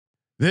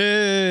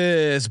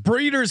This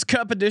Breeders'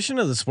 Cup edition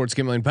of the Sports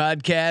Gambling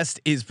Podcast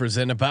is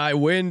presented by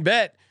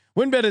WynnBET.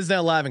 WynnBET is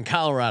now live in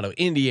Colorado,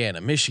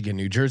 Indiana, Michigan,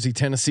 New Jersey,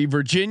 Tennessee,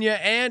 Virginia,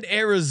 and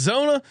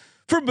Arizona.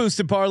 For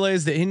boosted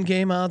parlays, the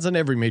in-game odds on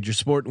every major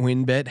sport,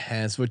 WynnBET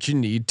has what you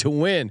need to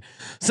win.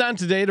 Sign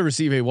today to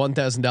receive a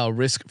 $1,000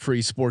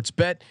 risk-free sports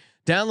bet.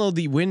 Download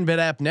the WynnBET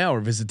app now or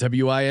visit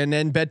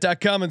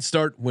WINNBet.com and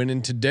start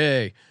winning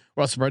today.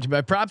 We're also brought to you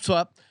by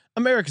PropSwap,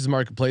 America's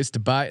marketplace to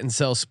buy and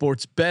sell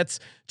sports bets.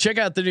 Check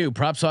out the new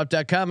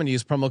PropSwap.com and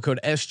use promo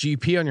code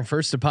SGP on your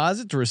first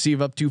deposit to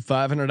receive up to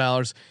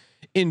 $500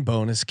 in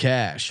bonus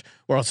cash.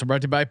 We're also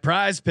brought to you by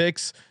Prize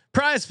Picks.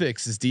 Prize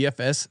Picks is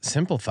DFS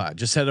simplified.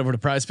 Just head over to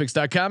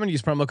PrizePicks.com and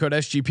use promo code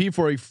SGP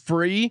for a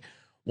free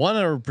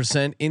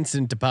 100%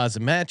 instant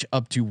deposit match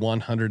up to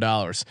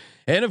 $100.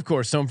 And of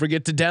course, don't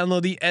forget to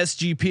download the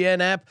SGPN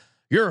app,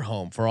 your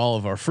home for all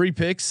of our free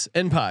picks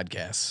and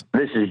podcasts.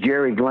 This is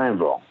Jerry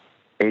Glanville,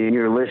 and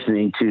you're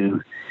listening to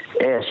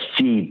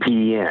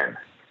SGPN.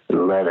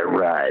 Let it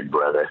ride,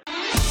 brother.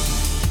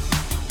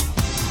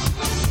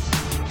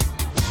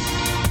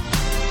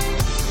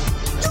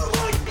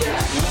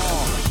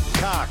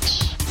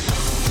 Cox.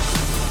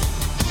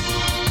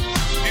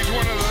 He's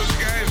one of those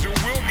guys who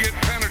will get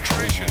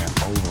penetration.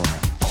 Over.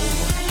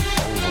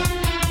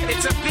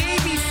 It's a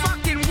baby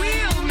fucking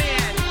wheel,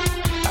 man.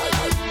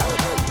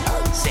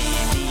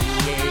 San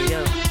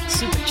Diego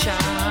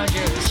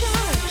Superchargers.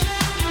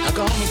 Now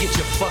go home and get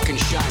your fucking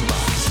shine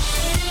box.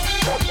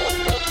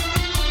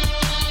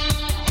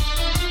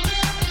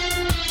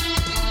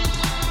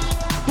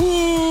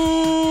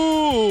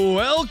 Ooh,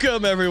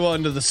 welcome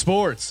everyone to the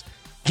Sports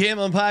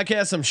Gambling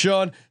Podcast. I'm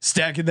Sean,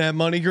 stacking that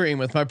money green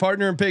with my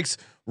partner in picks,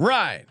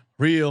 Ryan,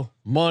 Real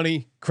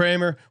Money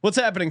Kramer. What's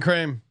happening,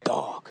 Kramer?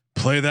 Dog.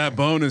 Play that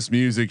bonus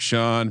music,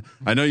 Sean.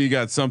 I know you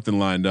got something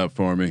lined up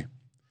for me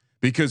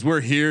because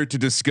we're here to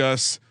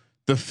discuss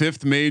the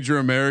fifth major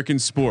American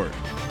sport.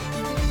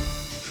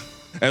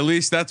 At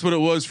least that's what it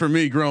was for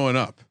me growing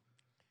up.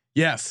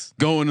 Yes.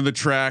 Going to the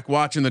track,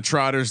 watching the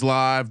Trotters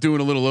live,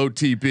 doing a little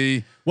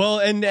OTB. Well,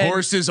 and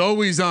horses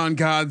always on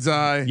God's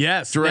eye.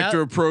 Yes.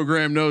 Director of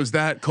program knows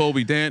that.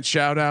 Colby Dance,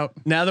 shout out.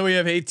 Now that we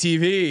have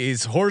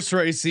ATVs, horse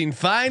racing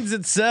finds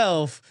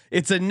itself.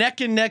 It's a neck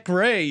and neck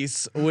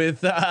race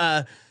with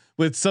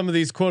some of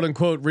these quote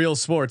unquote real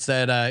sports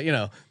that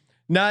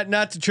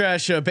not to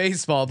trash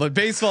baseball, but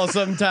baseball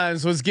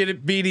sometimes was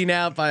beating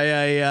out by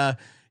a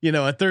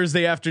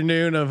Thursday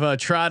afternoon of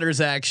Trotters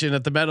action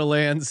at the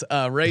Meadowlands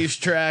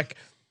racetrack.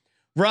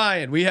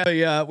 Ryan, we have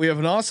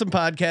an awesome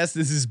podcast.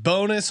 This is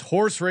bonus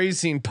horse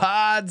racing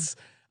pods.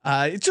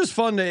 It's just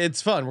fun.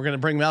 It's fun. We're going to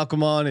bring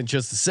Malcolm on in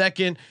just a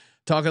second.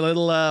 Talk a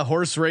little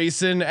horse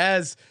racing.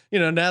 As you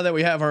know, now that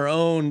we have our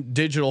own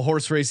digital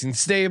horse racing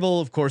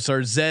stable, of course,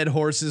 our Zed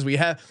horses.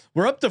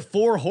 We're up to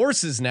 4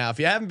 horses now. If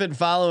you haven't been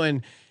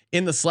following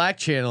in the Slack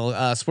channel,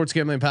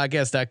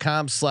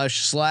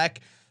 sportsgamblingpodcast.com/Slack.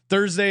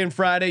 Thursday and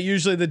Friday,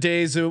 usually the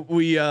days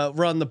we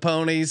run the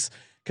ponies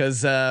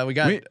because we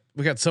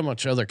got so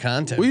much other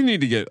content. We need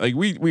to get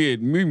we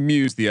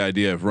mused the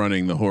idea of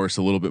running the horse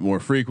a little bit more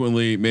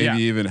frequently.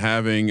 Maybe even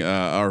having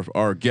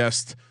our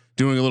guest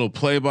doing a little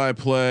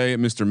play-by-play,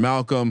 Mr.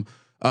 Malcolm.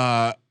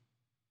 But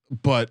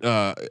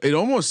it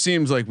almost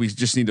seems like we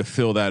just need to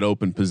fill that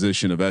open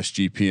position of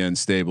SGPN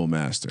stable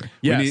master.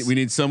 Yes. We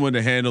need someone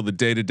to handle the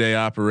day-to-day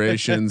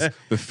operations,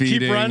 the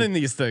feeding. Keep running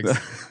these things.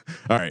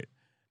 All right.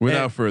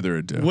 Without further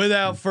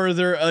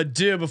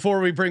ado, before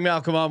we bring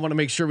Malcolm on, I want to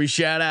make sure we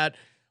shout out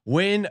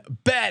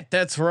WynnBET.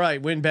 That's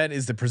right. WynnBET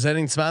is the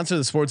presenting sponsor of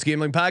the Sports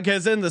Gambling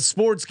Podcast and the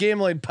Sports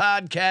Gambling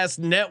Podcast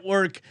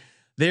Network.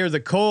 They're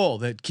the coal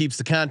that keeps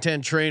the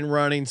content train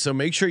running. So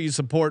make sure you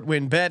support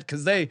WynnBET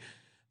because they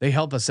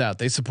help us out.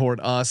 They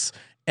support us.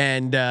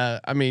 And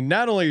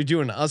not only are you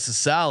doing us a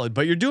solid,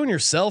 but you're doing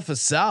yourself a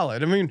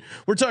solid. I mean,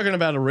 we're talking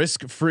about a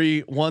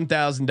risk-free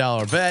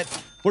 $1,000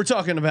 bet. We're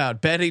talking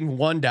about betting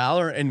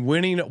 $1 and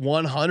winning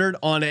 100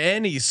 on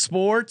any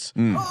sport.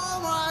 Oh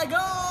my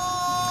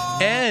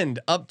God! And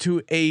up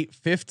to a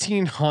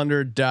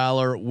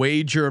 $1,500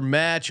 wager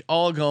match,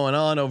 all going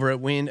on over at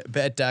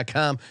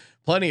WynnBET.com.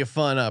 Plenty of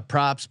fun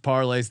props,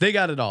 parlays. They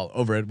got it all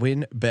over at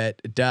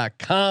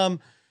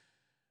WynnBET.com.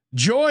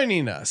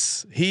 Joining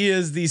us, he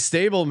is the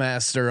stable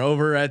master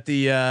over at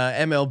the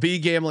MLB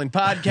Gambling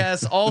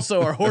Podcast,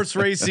 also our horse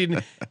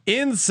racing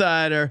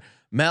insider,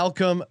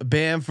 Malcolm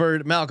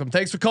Bamford. Malcolm,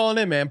 thanks for calling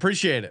in, man.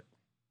 Appreciate it.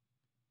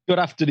 Good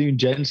afternoon,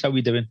 gents. How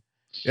we doing?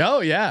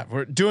 Oh yeah,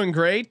 we're doing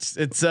great.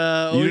 It's you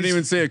didn't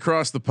even say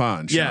across the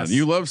pond, Sean. Yes.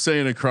 You love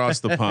saying across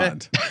the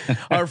pond.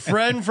 Our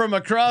friend from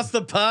across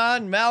the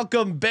pond,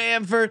 Malcolm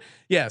Bamford.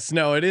 Yes,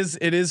 no, it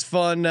is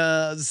fun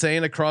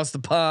saying across the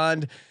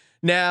pond.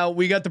 Now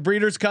we got the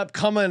Breeders' Cup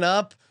coming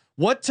up.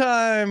 What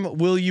time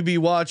will you be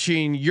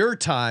watching your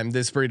time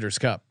this Breeders'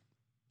 Cup?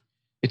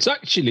 It's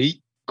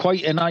actually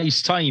quite a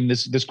nice time.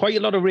 There's quite a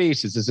lot of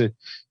races.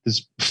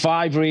 There's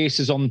 5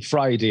 races on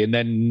Friday and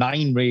then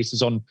 9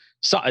 races on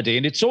Saturday,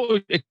 and it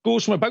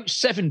goes from about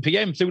 7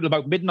 p.m. through to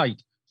about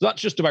midnight. So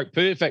that's just about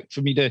perfect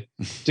for me to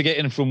get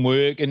in from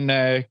work and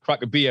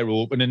crack a beer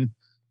open and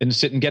and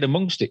sit and get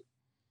amongst it.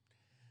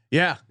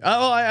 Yeah.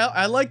 Oh,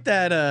 I like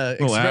that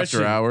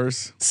expression. After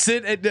hours.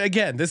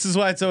 Again. This is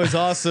why it's always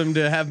awesome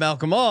to have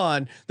Malcolm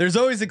on. There's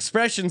always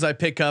expressions I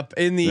pick up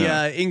in the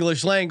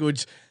English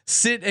language.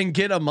 Sit and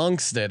get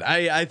amongst it.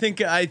 I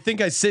think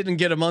I sit and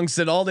get amongst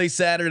it all day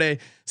Saturday,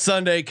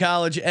 Sunday,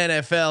 college,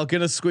 NFL.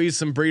 Gonna squeeze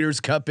some Breeders'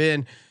 Cup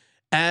in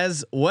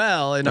as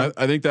well. And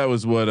I think that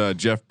was what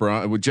Jeff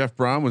Braun,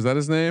 was that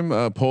his name?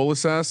 Pole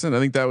Assassin. I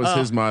think that was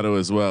his motto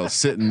as well.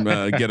 Sit and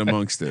get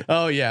amongst it.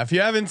 Oh yeah. If you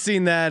haven't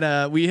seen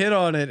that, we hit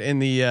on it in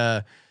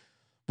the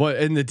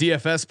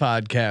DFS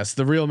podcast,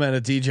 the Real Men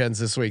of Degens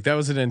this week. That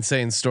was an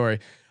insane story.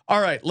 All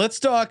right, let's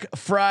talk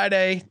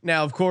Friday.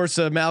 Now, of course,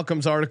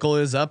 Malcolm's article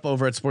is up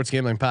over at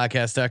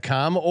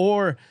sportsgamblingpodcast.com,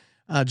 or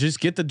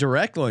just get the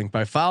direct link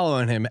by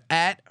following him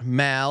at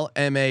MAL_B_sport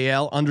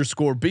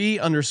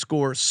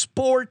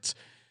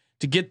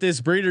to get this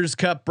Breeders'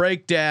 Cup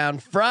breakdown.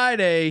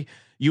 Friday,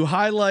 you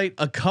highlight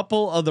a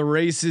couple of the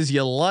races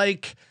you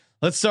like.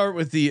 Let's start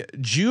with the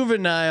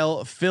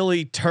Juvenile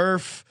Filly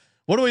Turf.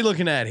 What are we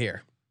looking at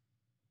here?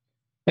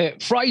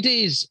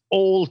 Friday's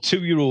all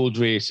 2-year-old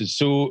races.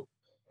 So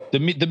the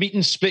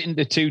meeting's split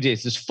into 2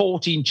 days. There's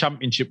 14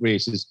 championship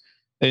races,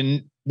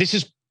 and this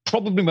is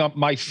probably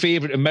my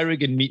favorite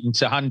American meeting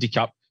to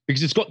handicap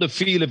because it's got the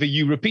feel of a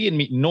European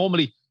meeting.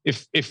 Normally,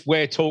 if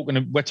we're talking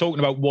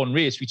about one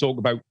race, we talk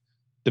about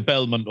the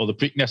Belmont or the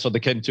Preakness or the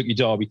Kentucky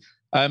Derby.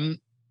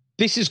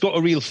 This has got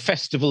a real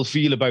festival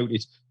feel about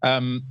it.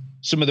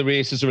 Some of the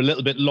races are a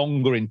little bit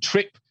longer in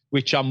trip,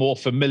 which I'm more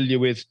familiar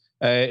with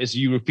as a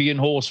European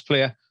horse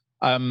player.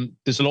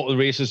 There's a lot of the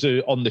races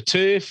on the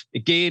turf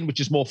again, which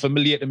is more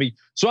familiar to me.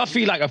 So I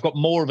feel like I've got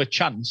more of a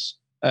chance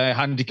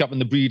handicapping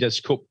the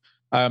Breeders' Cup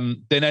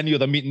than any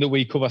other meeting that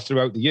we cover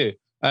throughout the year.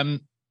 The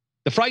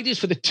Fridays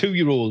for the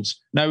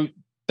 2-year-olds. Now,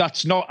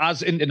 that's not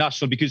as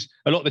international because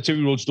a lot of the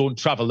 2-year-olds don't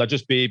travel. They're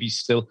just babies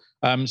still.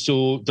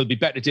 So there'll be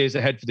better days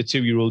ahead for the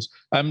 2-year-olds.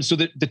 So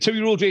the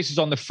 2-year-old races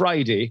on the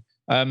Friday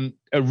are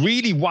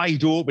really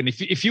wide open.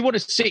 If you want to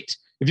sit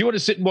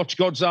and watch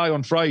God's Eye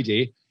on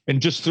Friday and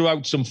just throw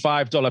out some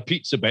 $5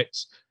 pizza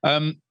bets,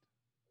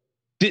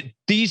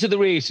 these are the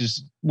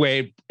races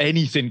where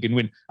anything can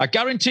win. I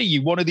guarantee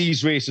you one of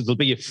these races will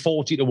be a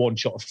 40 to 1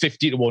 shot, a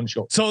 50 to 1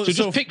 shot. So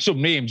just pick some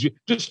names.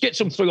 Just get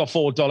some $3 or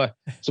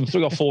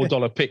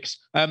 $4 picks.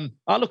 I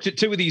looked at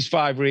 2 of these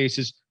 5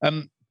 races.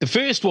 The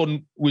first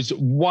one was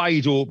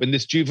wide open,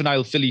 this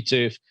Juvenile Filly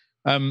Turf.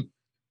 There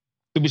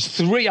was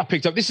 3 I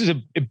picked up. This is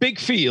a big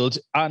field,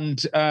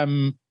 and I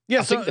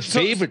think the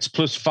favourites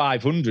plus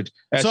 500.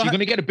 So you're going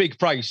to get a big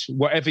price,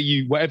 whatever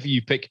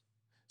you pick.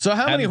 So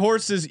how many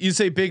horses, you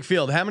say big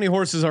field, how many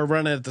horses are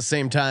running at the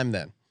same time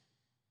then?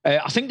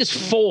 I think there's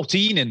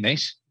 14 in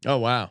this. Oh,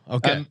 wow.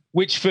 Okay.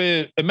 Which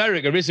for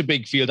America is a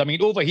big field. I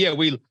mean, over here,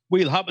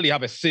 we'll happily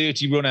have a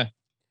 30 runner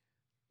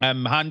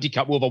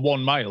handicap over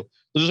 1 mile.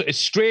 There's a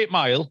straight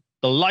mile.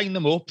 They'll line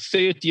them up,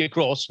 30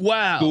 across.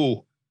 Wow.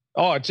 Go.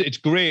 Oh, it's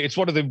great. It's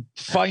one of the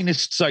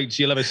finest sights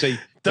you'll ever see.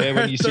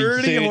 When you see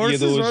 30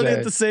 horses of those, running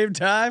at the same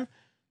time.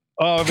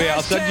 Oh, man,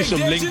 I'll send you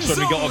some links when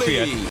we got up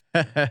here.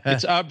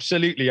 It's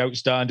absolutely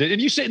outstanding.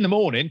 And you sit in the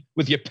morning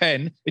with your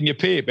pen and your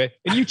paper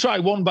and you try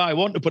one by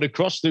one to put a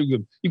cross through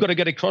them. You've got to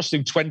get across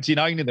through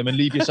 29 of them and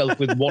leave yourself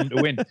with 1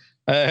 to win.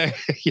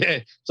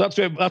 So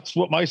that's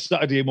what my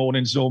Saturday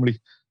mornings normally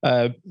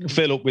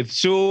fill up with.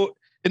 So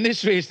in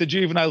this race, the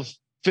Juvenile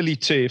Filly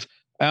Turf,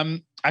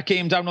 I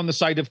came down on the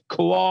side of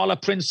Koala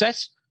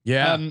Princess.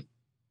 Yeah.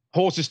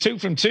 Horses 2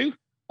 from 2.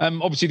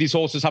 Obviously, these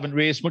horses haven't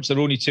raced much. They're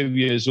only 2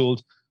 years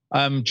old.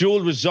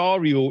 Joel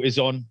Rosario is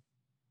on.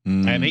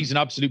 He's an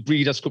absolute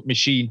Breeders' Cup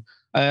machine.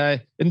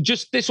 And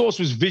just this horse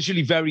was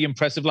visually very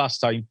impressive last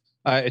time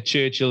at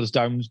Churchill's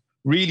Downs.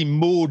 Really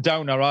mowed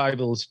down her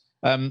rivals.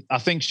 I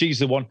think she's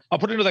the one. I'll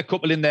put another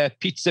couple in there,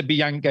 Pizza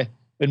Bianca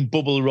and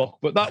Bubble Rock.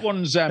 But that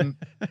one's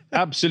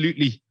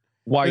absolutely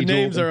wide open. The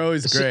names are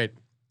always great.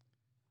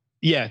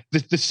 Yeah.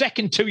 The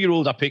second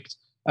 2-year-old I picked,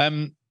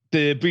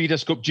 the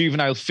Breeders' Cup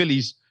Juvenile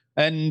Fillies.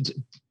 And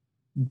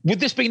with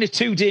this being a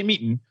 2-day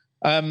meeting,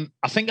 I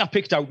think I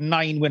picked out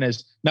 9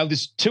 winners. Now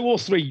there's 2 or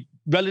 3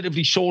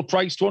 relatively short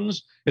priced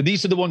ones. And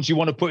these are the ones you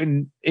want to put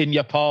in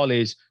your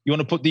parlays. You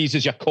want to put these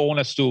as your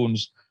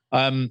cornerstones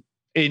in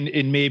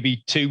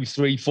maybe 2,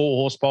 3, 4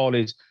 horse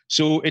parlays.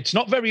 So it's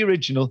not very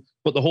original,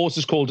 but the horse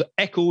is called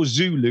Echo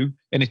Zulu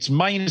and it's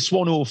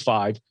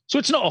 -105. So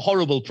it's not a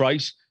horrible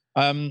price.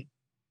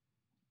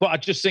 But I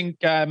just think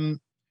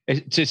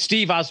to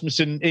Steve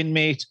Asmussen,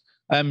 inmate,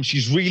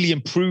 she's really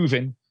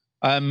improving.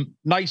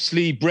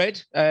 Nicely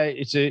bred.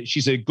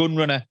 She's a gun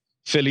runner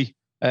filly,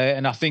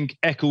 and I think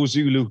Echo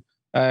Zulu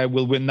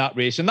will win that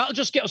race, and that'll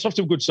just get us off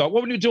to a good start.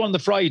 What we do on the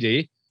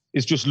Friday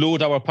is just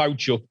load our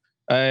pouch up,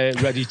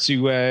 ready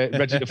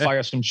to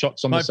fire some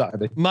shots on the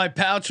Saturday. My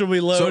pouch will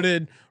be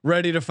loaded,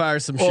 ready to fire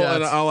some shots.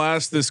 And I'll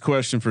ask this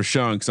question for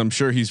Sean because I'm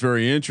sure he's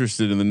very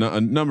interested in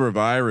the number of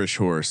Irish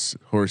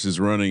horses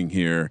running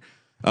here.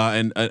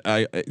 And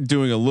I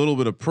doing a little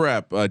bit of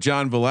prep.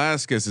 John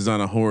Velasquez is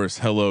on a horse.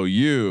 Hello,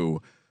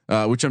 you.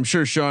 which I'm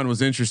sure Sean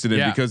was interested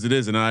in because it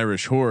is an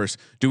Irish horse.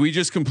 Do we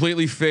just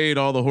completely fade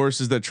all the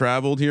horses that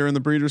traveled here in the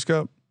Breeders'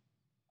 Cup?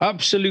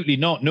 Absolutely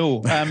not.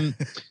 No.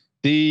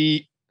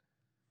 The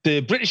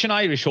British and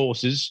Irish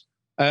horses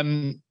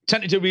tend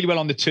to do really well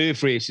on the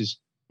turf races.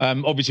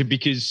 Obviously,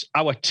 because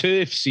our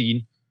turf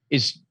scene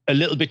is a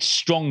little bit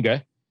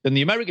stronger than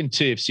the American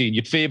turf scene.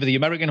 You'd favour the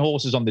American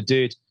horses on the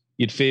dirt.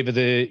 You'd favour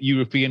the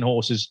European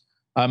horses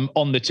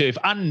on the turf,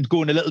 and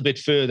going a little bit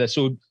further.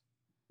 So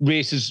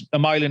races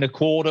 1.25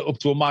 miles up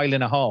to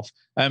 1.5 miles.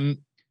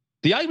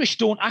 The Irish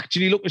don't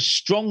actually look as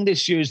strong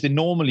this year as they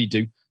normally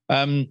do.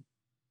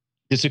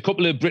 There's a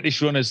couple of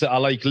British runners that I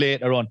like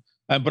later on,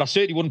 but I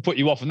certainly wouldn't put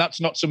you off. And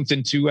that's not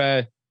something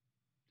to.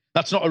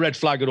 That's not a red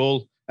flag at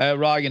all,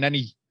 Ryan.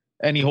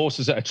 Any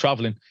horses that are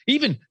travelling,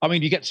 even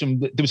you get some.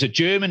 There was a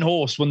German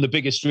horse won the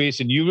biggest race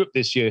in Europe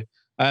this year.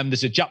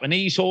 There's a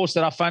Japanese horse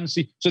that I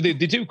fancy, so they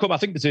do come. I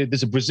think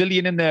there's a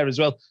Brazilian in there as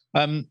well.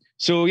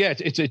 So yeah,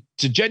 it's a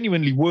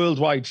genuinely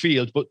worldwide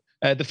field. But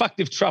the fact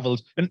they've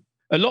travelled, and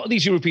a lot of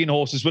these European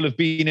horses will have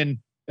been in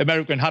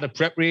America and had a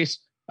prep race.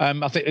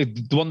 I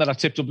think the one that I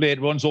tipped up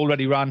later on's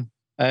already ran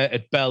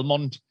at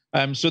Belmont.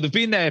 So they've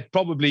been there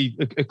probably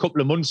a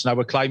couple of months now,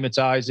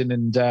 acclimatizing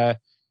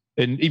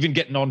and even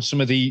getting on some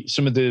of the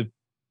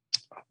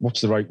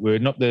what's the right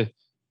word? Not the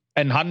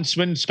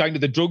enhancements, kind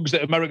of the drugs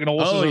that American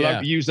horses are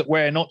allowed to use that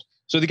we're not.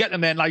 So they get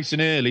them there nice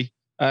and early,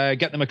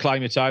 get them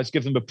acclimatized,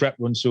 give them a prep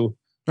run. So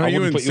are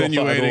you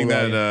insinuating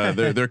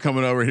that they're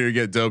coming over here to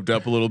get doped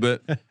up a little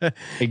bit?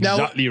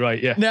 Exactly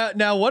right. Yeah.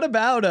 Now, what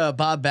about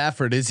Bob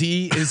Baffert? Is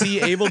he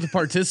able to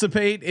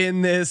participate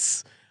in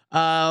this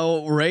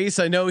race?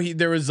 I know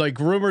there was like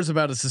rumors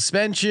about a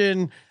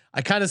suspension.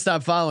 I kind of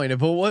stopped following it,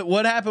 but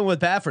what happened with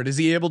Baffert? Is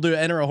he able to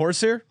enter a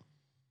horse here?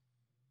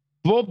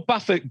 Bob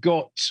Baffert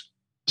got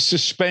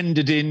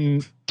suspended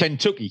in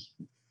Kentucky.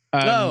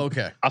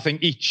 Okay. I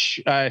think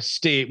each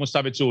state must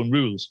have its own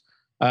rules.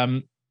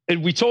 And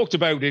we talked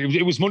about it.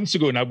 It was months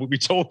ago now, but we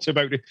talked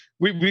about it.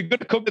 We're going to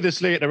come to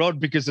this later on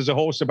because there's a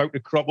horse about to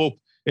crop up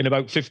in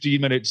about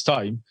 15 minutes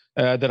time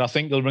that I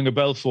think will ring a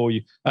bell for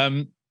you.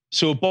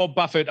 So Bob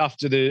Baffert,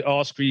 after the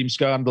ice cream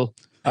scandal,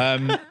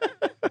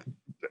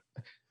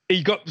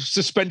 he got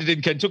suspended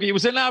in Kentucky. It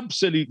was an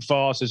absolute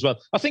farce as well.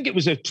 I think it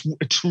was a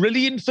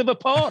trillionth of a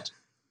part.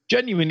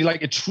 Genuinely,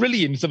 like a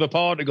trillionth of a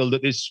particle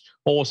that this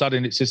horse had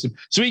in its system.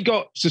 So he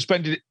got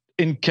suspended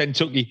in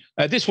Kentucky.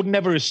 This would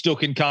never have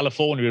stuck in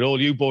California at all.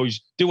 You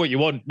boys do what you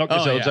want, knock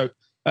yourselves out.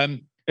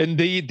 And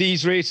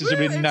these races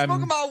are in.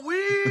 Smoking my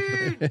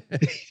weed.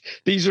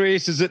 These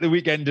races at the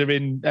weekend are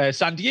in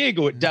San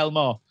Diego at Del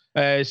Mar.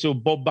 So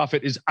Bob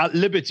Baffert is at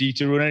liberty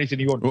to run anything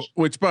he wants.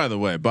 Which, by the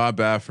way, Bob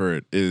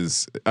Baffert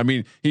is,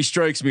 he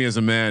strikes me as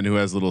a man who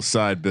has a little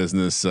side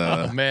business.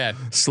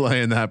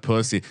 Slaying that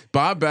pussy.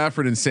 Bob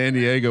Baffert in San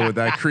Diego with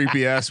that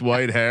creepy ass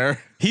white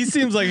hair. He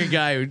seems like a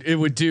guy who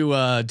would do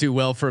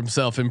well for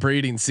himself in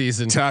breeding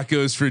season.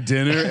 Tacos for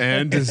dinner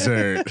and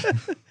dessert.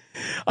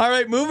 All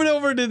right, moving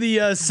over to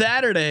the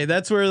Saturday.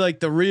 That's where like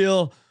the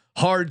real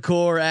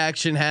hardcore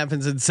action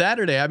happens on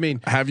Saturday.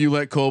 Have you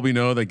let Colby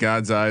know that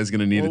God's Eye is going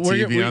to need a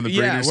TV on the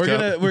Breeders'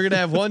 Cup? We're gonna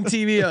have one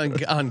TV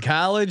on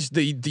college.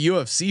 The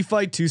UFC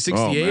fight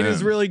 268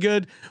 is really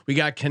good. We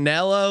got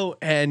Canelo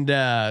and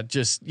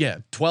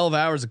 12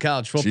 hours of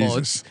college football.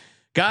 It's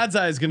God's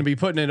Eye is going to be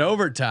putting in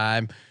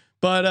overtime.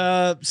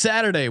 But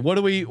Saturday, what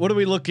are we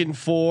looking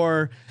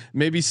for?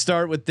 Maybe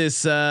start with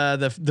this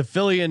the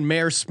Filly and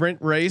Mare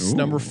Sprint race,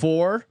 number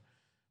 4.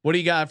 What do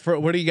you got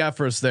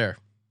for us there?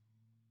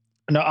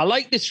 Now, I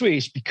like this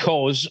race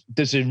because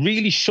there's a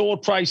really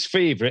short price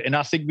favorite, and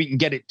I think we can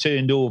get it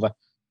turned over.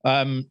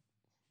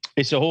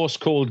 It's a horse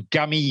called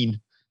Gamine,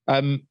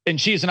 and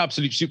she is an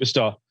absolute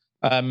superstar,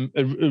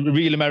 a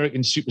real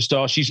American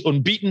superstar. She's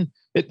unbeaten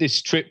at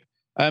this trip,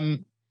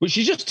 but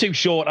she's just too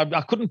short.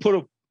 I couldn't put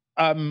up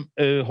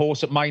a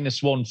horse at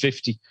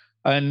 -150.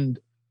 And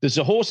there's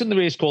a horse in the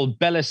race called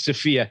Bella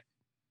Sophia,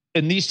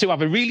 and these two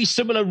have a really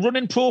similar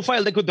running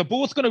profile. They're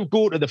both going to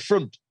go to the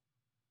front.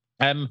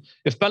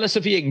 If Bella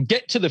Sophia can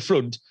get to the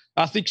front,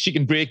 I think she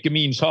can break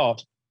Gamine's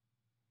heart.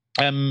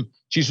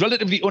 She's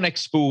relatively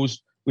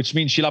unexposed, which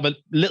means she'll have a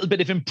little bit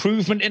of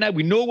improvement in her.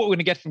 We know what we're going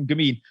to get from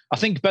Gamine. I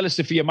think Bella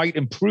Sophia might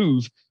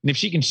improve, and if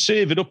she can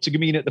serve it up to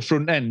Gamine at the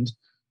front end,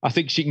 I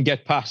think she can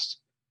get past.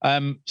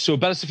 So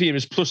Bella Sophia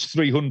is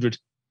 +300.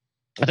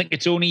 I think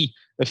it's only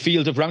a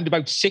field of round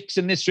about 6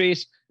 in this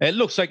race. It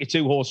looks like a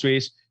 2-horse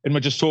race, and we're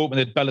just hoping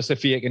that Bella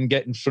Sophia can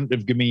get in front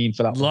of Gamine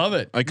for that. Love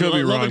it. I could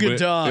be wrong,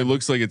 but it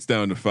looks like it's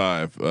down to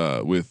 5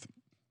 with.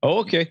 Oh,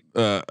 okay.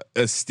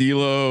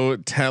 Estilo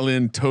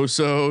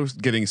Talentoso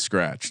getting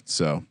scratched.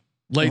 So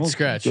late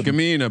scratch.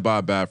 Gamine, a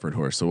Bob Baffert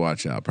horse. So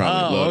watch out.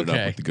 Probably loaded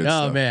up with the good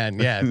stuff. Oh man,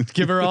 yeah.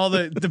 Give her all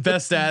the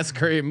best ass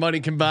cream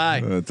money can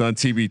buy. It's on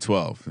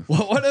TB12.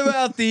 Well, what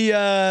about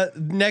the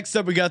next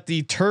up? We got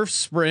the Turf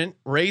Sprint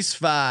race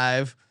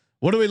 5.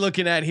 What are we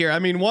looking at here?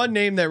 One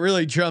name that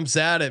really jumps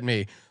out at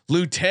me.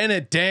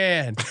 Lieutenant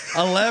Dan,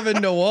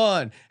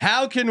 11-1.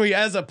 How can we,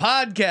 as a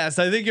podcast?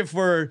 I think if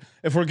we're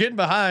getting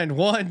behind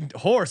one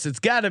horse, it's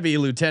got to be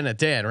Lieutenant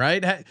Dan,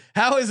 right?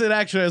 How is it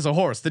actually as a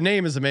horse? The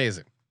name is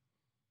amazing.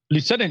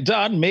 Lieutenant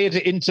Dan made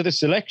it into the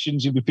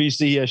selections. You'll be pleased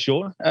to hear,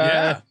 Sean.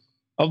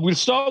 We'll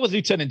start with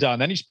Lieutenant Dan.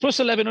 Then he's plus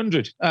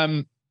 1100,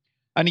 and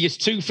he is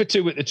 2 for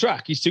 2 at the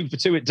track. He's 2 for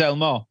 2 at Del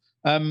Mar.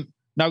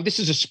 Now this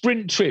is a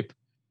sprint trip,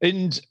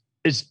 and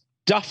as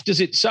daft as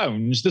it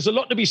sounds, there's a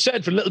lot to be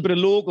said for a little bit of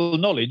local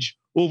knowledge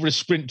over a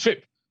sprint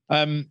trip.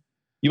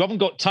 You haven't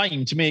got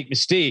time to make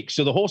mistakes.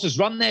 So the horse has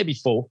run there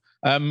before.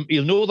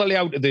 He'll know the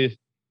layout of the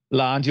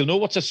land. He'll know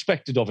what's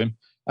expected of him.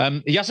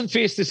 He hasn't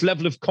faced this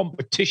level of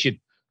competition,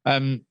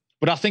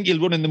 but I think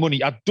he'll run in the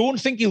money. I don't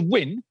think he'll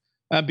win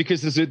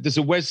because there's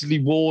a Wesley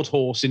Ward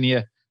horse in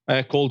here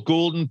called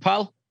Golden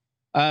Pal.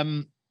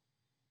 Won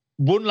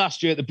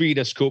last year at the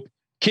Breeders' Cup.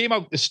 Came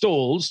out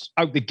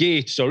the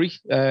gate,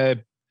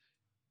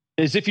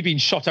 as if he'd been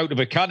shot out of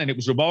a cannon. It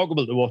was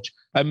remarkable to watch.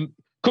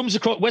 Comes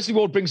across, Wesley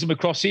Ward brings him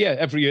across here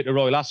every year to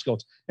Royal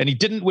Ascot, and he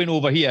didn't win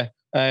over here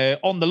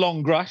on the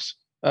long grass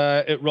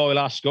at Royal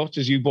Ascot,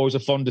 as you boys are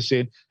fond of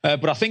saying.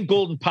 But I think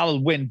Golden Pal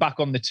will win back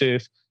on the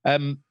turf.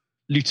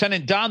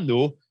 Lieutenant Dan,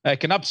 though,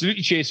 can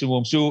absolutely chase him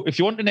home. So if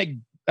you want an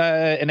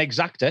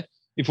exacta,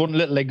 if you want a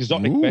little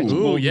exotic bet,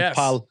 Golden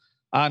Pal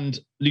and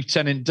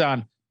Lieutenant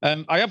Dan.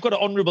 I have got an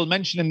honourable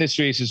mention in this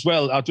race as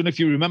well. I don't know if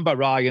you remember,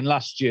 Ryan,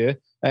 last year,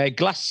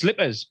 Glass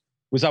Slippers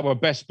was our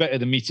best bet of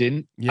the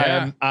meeting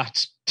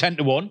at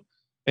 10-1,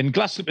 and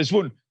Glass Slippers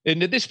won.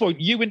 And at this point,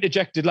 you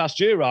interjected last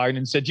year, Ryan,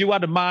 and said you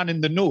had a man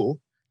in the know,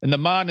 and the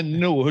man in the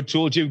know had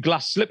told you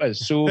Glass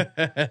Slippers. So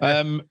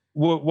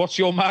what's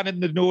your man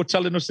in the know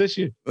telling us this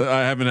year?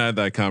 I haven't had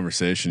that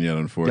conversation yet,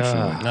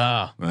 unfortunately.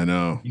 I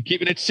know. You're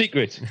keeping it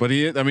secret. But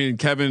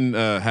Kevin,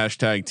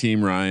 hashtag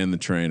Team Ryan, the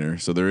trainer.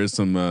 So there is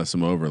some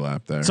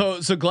overlap there. So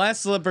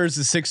Glass Slippers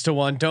is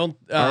 6-1. Don't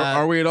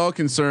are we at all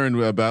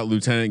concerned about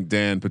Lieutenant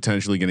Dan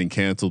potentially getting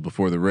canceled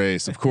before the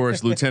race? Of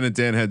course, Lieutenant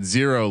Dan had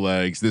 0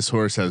 legs. This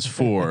horse has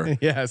 4.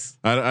 Yes.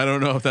 I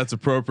don't know if that's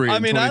appropriate.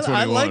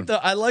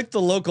 I like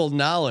the local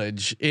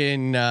knowledge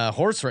in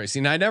horse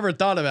racing. I never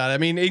thought about it. I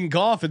mean, in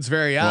golf, it's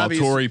very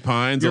obvious. Torrey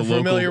Pines, you're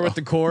familiar with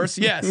the course.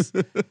 Yes.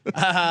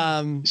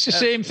 It's the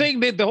same thing.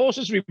 The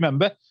horses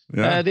remember.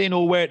 They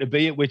know where to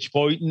be at which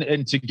point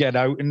and to get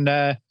out. And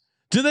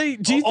do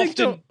you think?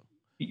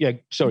 Yeah.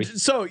 Sorry.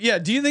 So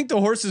do you think the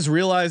horses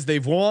realize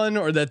they've won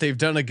or that they've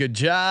done a good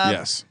job?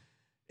 Yes.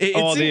 They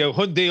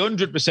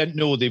 100%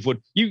 know they've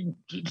won. You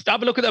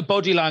have a look at their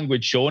body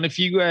language, Sean. If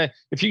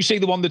you see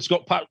the one that's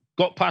got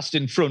past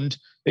in front,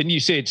 and you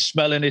say it's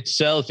smelling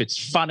itself,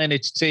 it's fanning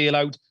its tail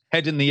out,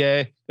 head in the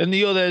air, and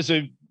the others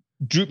are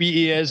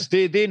droopy ears,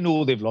 they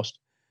know they've lost.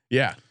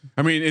 Yeah.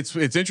 I mean, it's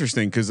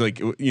interesting because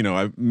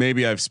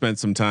I've spent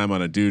some time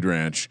on a dude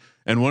ranch,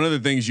 and one of the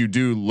things you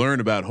do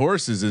learn about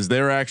horses is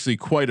they're actually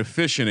quite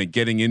efficient at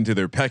getting into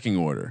their pecking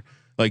order.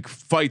 Like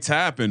fights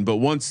happen, but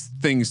once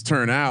things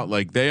turn out,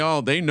 like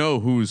they know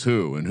who's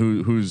who and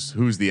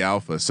who's the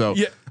alpha. So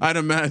I'd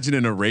imagine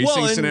in a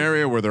racing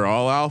scenario where they're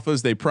all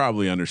alphas, they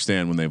probably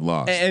understand when they've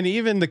lost. And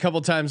even the couple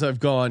times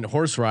I've gone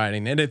horse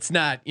riding, and it's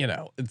not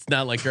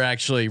like you're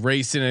actually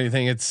racing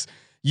anything. It's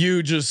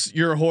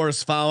your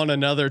horse following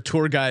another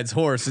tour guide's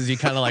horse as you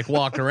kind of like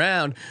walk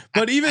around.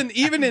 But even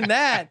in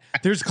that,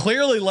 there's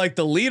clearly like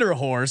the leader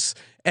horse.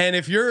 And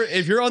if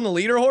you're on the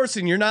leader horse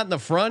and you're not in the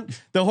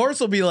front, the horse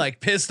will be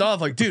like pissed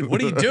off, like, dude,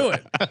 what are you doing?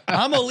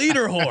 I'm a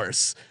leader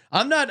horse.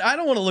 I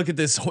don't want to look at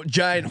this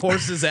giant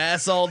horse's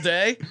ass all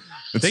day.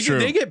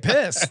 They get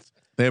pissed.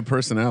 They have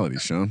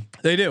personalities, Sean.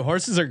 They do.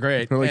 Horses are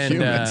great. They're like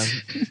humans.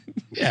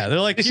 They're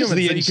like this humans.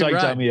 This is the insight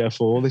I'm here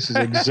for. This is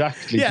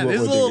exactly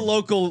there's a little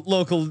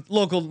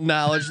local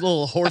knowledge,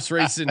 little horse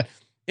racing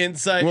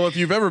insight. Well, if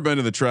you've ever been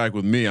to the track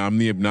with me, I'm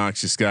the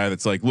obnoxious guy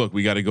that's like, look,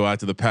 we got to go out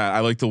to the pad. I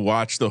like to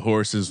watch the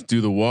horses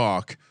do the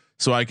walk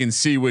so I can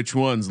see which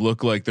ones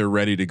look like they're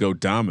ready to go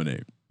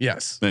dominate.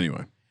 Yes.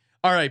 Anyway.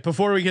 All right.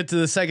 Before we get to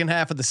the second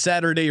half of the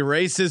Saturday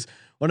races,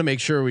 want to make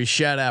sure we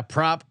shout out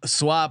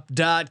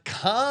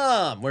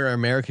PropSwap.com, where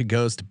America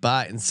goes to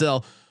buy and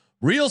sell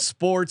real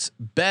sports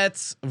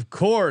bets. Of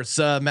course,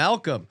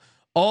 Malcolm,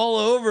 all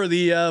over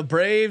the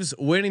Braves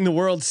winning the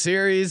World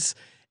Series.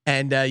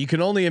 And you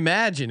can only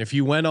imagine if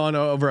you went on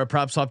over at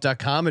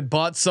PropSwap.com and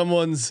bought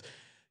someone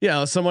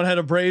had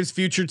a Braves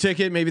future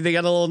ticket. Maybe they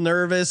got a little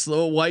nervous, a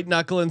little white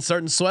knuckle, and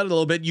starting to sweat a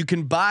little bit. You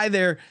can buy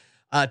their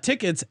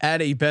tickets at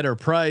a better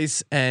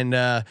price.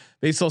 And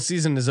baseball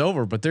season is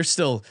over, but they're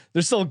still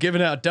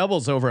giving out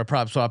doubles over at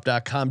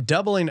PropSwap.com,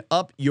 doubling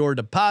up your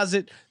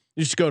deposit.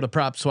 You just go to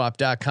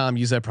PropSwap.com,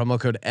 use that promo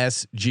code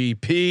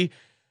SGP.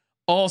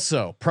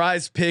 Also,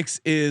 Prize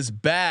Picks is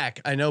back.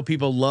 I know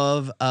people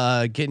love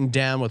getting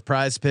down with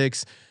Prize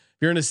Picks. If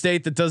you're in a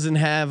state that doesn't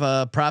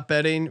have prop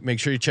betting, make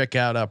sure you check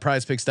out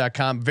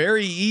PrizePicks.com.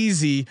 Very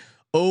easy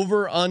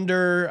over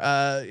under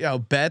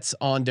bets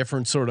on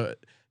different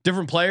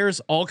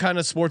players. All kind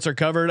of sports are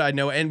covered. I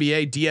know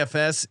NBA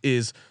DFS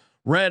is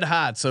red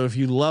hot. So if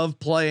you love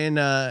playing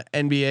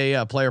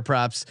NBA player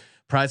props,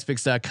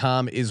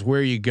 prizepicks.com is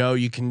where you go.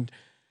 You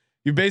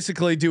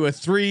basically do a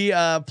 3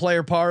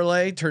 player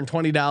parlay, turn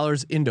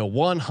 $20 into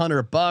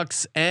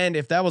 $100. And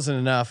if that wasn't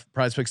enough,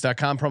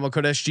 prizepicks.com, promo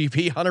code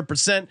SGP,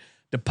 100%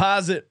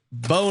 deposit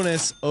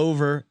bonus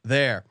over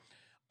there.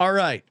 All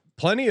right.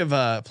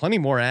 Plenty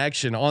more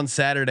action on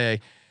Saturday.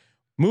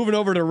 Moving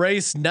over to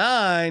race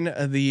 9,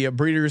 the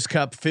Breeders'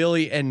 Cup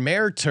Filly and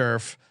Mare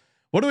Turf.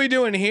 What are we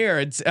doing here?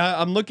 It's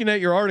I'm looking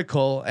at your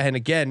article, and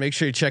again, make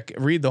sure you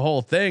read the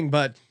whole thing,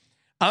 but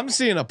I'm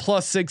seeing a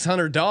plus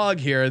 600 dog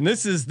here, and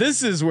this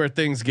is where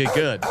things get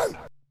good.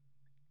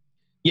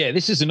 Yeah,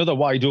 this is another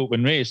wide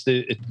open race.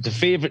 The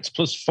favourites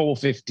plus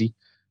 450,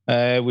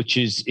 which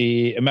is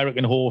a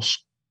American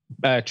horse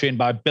trained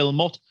by Bill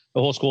Mott,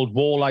 a horse called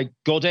Warlike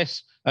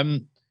Goddess.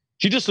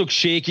 She just looks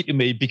shaky to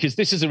me because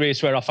this is a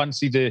race where I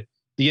fancy the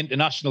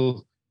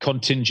international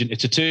contingent.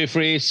 It's a turf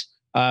race.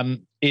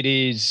 It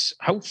is,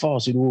 how far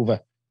is it over?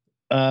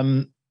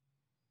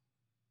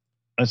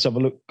 Let's have a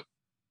look.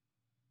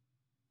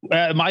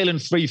 A mile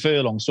and 3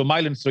 furlongs, so a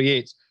mile and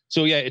 3/8.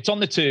 So yeah, it's on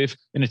the turf,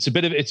 and it's a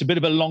bit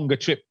of a longer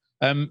trip.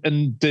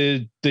 And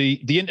the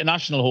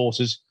international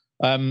horses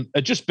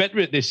are just better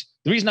at this.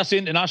 The reason I say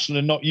international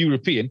and not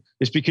European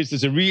is because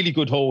there's a really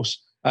good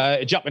horse,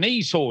 a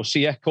Japanese horse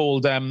here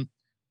called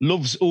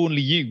Loves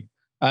Only You.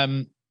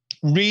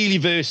 Really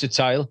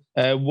versatile,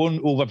 won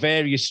over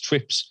various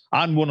trips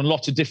and won on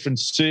lots of different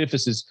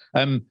surfaces.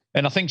 And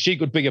I think she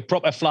could be a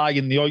proper fly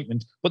in the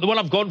ointment. But the one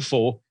I've gone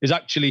for is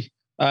actually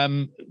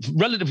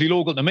relatively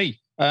local to me.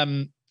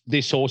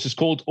 This horse is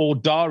called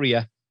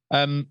Odaria.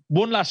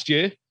 Won last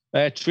year,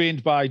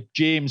 trained by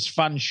James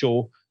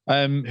Fanshawe,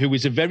 who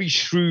is a very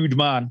shrewd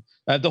man.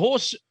 The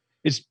horse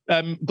is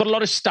got a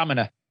lot of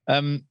stamina,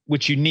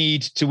 which you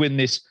need to win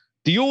this.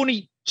 The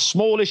only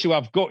small issue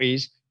I've got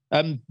is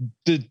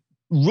the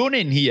run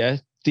in here,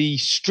 the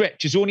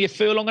stretch is only a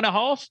furlong and a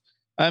half.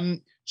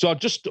 So I'm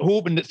just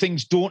hoping that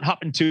things don't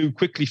happen too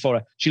quickly for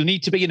her. She'll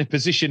need to be in a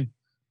position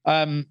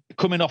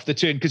coming off the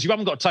turn, because you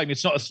haven't got time.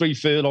 It's not a 3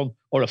 furlong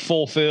or a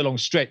 4 furlong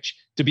stretch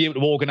to be able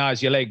to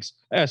organise your legs.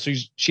 So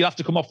she'll have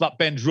to come off that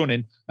bend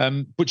running.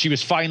 But she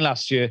was fine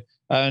last year,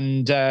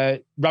 and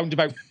round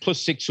about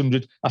plus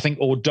 600. I think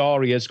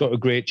Odaria's got a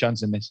great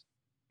chance in this.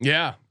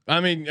 Yeah, I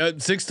mean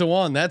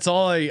 6-1. That's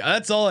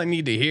all I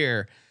need to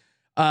hear.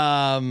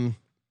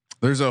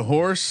 There's a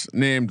horse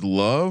named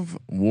Love,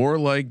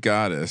 Warlike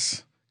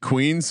Goddess,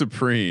 Queen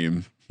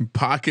Supreme,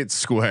 Pocket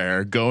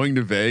Square, Going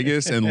to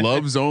Vegas, and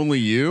Loves Only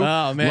You.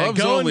 Oh man,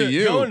 Loves Only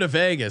You. Going to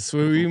Vegas.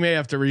 We may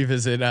have to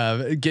revisit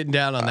getting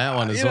down on that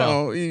one as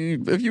well.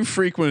 If you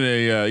frequent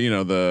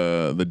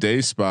the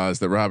day spas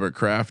that Robert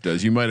Kraft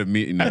does, you might have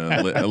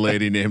met a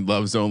lady named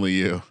Loves Only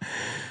You.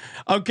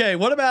 Okay,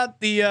 what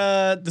about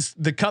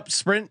the Cup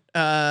Sprint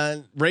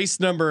race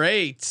number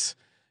 8?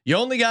 You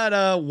only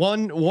got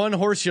one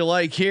horse you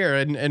like here,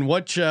 and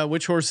which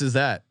horse is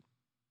that?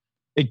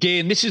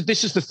 Again, this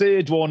is the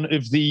third one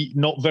of the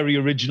not very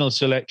original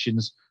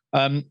selections.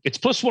 It's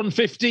plus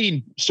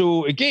 115.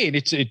 So again,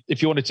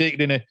 if you want to take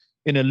it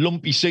in a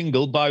lumpy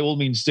single, by all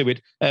means do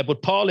it.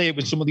 But parlay it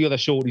with some of the other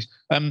shorties.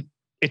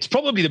 It's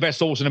probably the best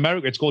horse in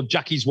America. It's called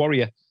Jackie's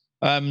Warrior,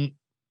 and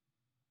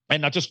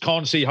I just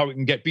can't see how it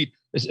can get beat,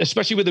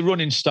 especially with the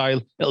running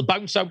style. It'll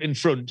bounce out in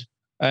front,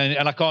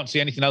 and I can't see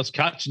anything else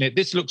catching it.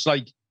 This looks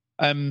like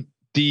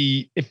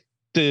the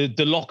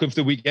lock of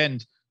the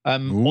weekend.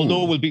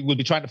 Although we'll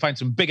be trying to find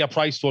some bigger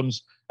priced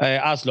ones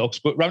as locks,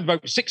 but round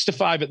about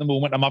 6-5 at the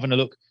moment. I'm having a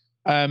look.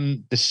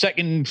 The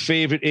second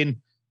favourite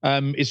in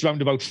is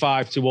round about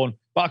 5-1,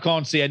 but I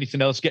can't see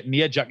anything else getting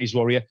near Jackie's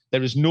Warrior.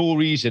 There is no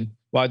reason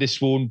why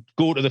this won't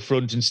go to the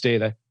front and stay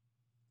there.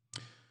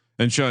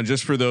 And Sean,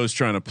 just for those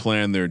trying to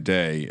plan their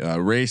day,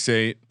 race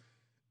 8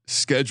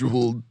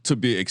 scheduled to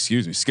be at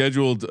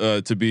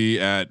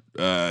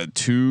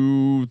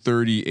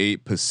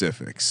 2:38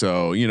 Pacific.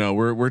 So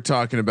we're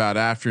talking about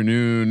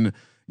afternoon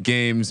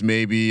games,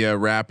 maybe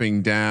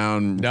wrapping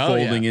down,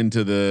 folding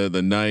into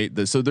the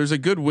night. So there's a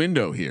good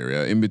window here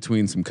in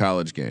between some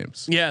college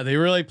games. Yeah, they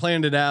really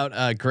planned it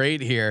out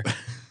great here.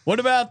 What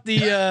about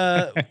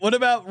what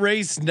about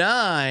race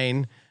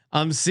 9?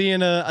 I'm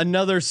seeing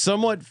another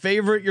somewhat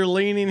favorite you're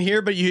leaning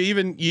here, but you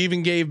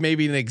even gave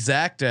maybe an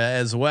exacta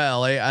as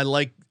well.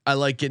 I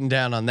like getting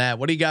down on that.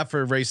 What do you got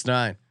for race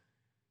 9?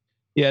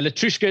 Yeah,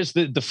 Latrushka is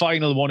the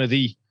final one of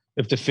the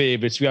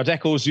favorites. We had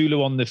Echo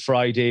Zulu on the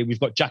Friday. We've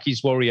got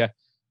Jackie's Warrior,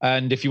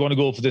 and if you want to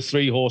go for the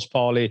 3-horse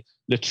parlay,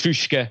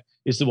 Latrushka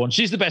is the one.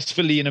 She's the best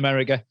filly in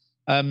America,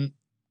 and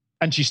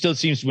she still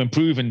seems to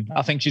improve. And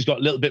I think she's got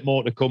a little bit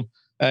more to come.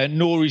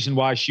 No reason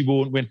why she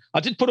won't win.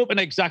 I did put up an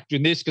exacta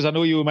in this because I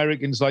know you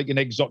Americans like an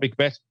exotic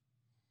bet.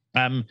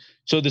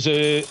 So there's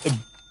a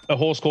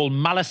horse called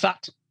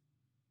Malathat,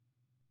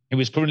 who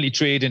is currently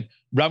trading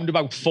round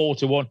about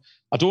 4-1.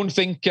 I don't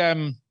think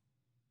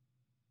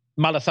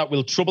Malathat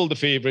will trouble the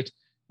favourite,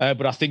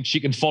 but I think she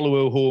can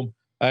follow her home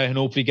and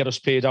hopefully get us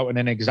paid out in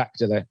an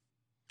exacta there.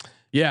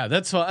 Yeah,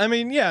 that's fun. I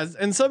mean, yeah,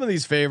 and some of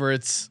these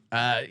favorites,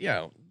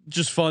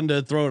 just fun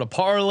to throw in a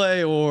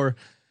parlay or,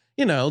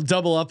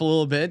 double up a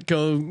little bit,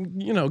 go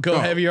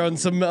heavier on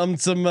some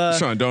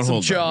Sean, don't some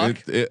hold chalk.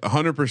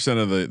 100%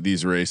 of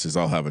these races,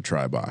 I'll have a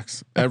try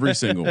box. Every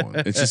single one.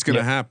 It's just going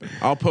to happen.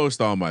 I'll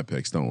post all my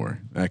picks. Don't worry.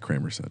 At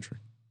Kramer Centric.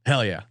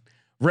 Hell yeah.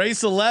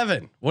 Race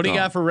 11. What do you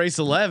got for race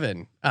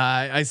 11?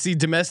 I see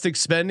Domestic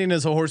Spending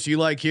as a horse you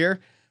like here.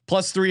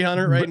 Plus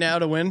 300 right now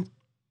to win.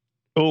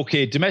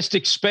 Okay.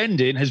 Domestic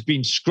Spending has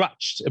been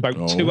scratched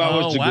about 2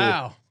 hours ago.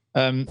 Wow.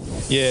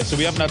 So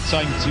we haven't had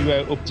time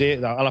to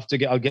update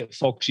that. I'll get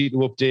Foxy to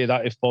update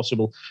that if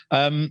possible.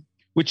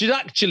 Which is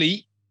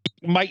actually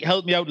might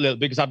help me out a little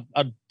bit because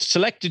I've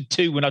selected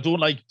 2 and I don't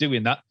like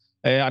doing that.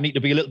 I need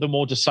to be a little bit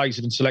more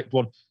decisive and select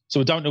 1. So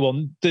we're down to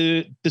 1.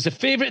 There's a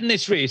favourite in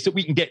this race that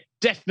we can get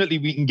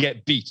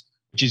beat,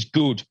 which is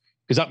good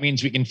because that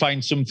means we can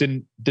find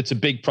something that's a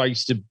big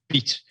price to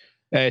beat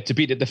it.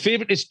 The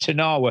favourite is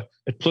Tanawa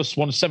at plus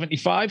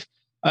 175.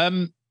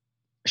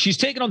 She's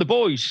taken on the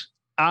boys.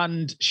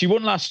 And she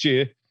won last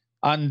year,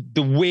 and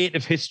the weight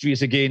of history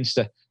is against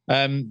her.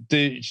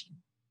 The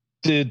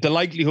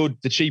likelihood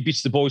that she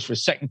beats the boys for a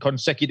second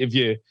consecutive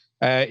year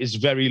is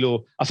very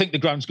low. I think the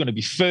ground's going to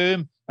be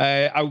firm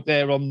out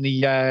there on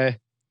the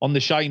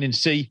shining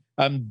sea.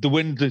 The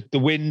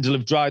wind will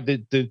have dried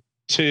the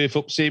turf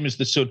up, same as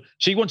the sun.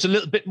 She wants a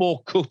little bit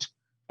more cut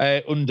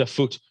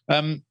underfoot.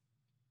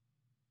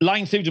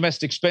 Lying through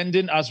Domestic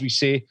Spending, as we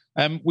say,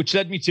 which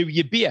led me to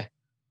Yibir,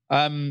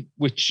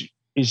 which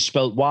is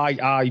spelled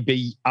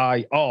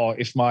Y-I-B-I-R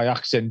if my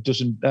accent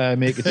doesn't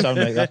make it sound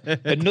like that.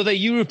 Another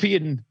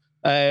European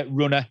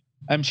runner.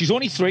 She's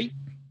only 3.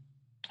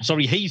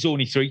 Sorry, he's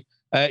only 3.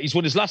 He's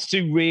won his last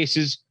 2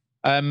 races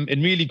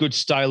in really good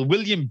style.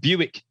 William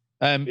Buick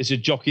is a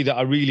jockey that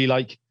I really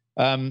like,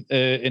 an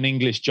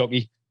English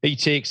jockey. He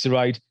takes the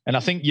ride. And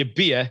I think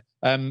Yibir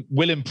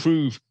will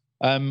improve.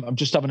 I'm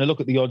just having a look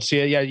at the odds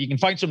here. Yeah, you can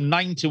find some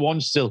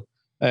 9-1 still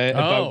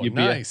about Yibir.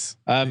 Nice.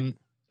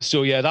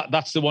 So yeah,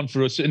 that's the one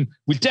for us, and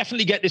we'll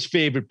definitely get this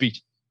favourite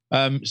beat.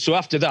 So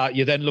after that,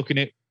 you're then looking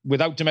at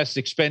without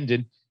Domestic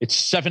Spending, it's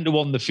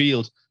 7-1 the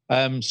field.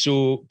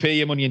 So pay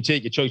your money and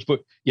take your choice.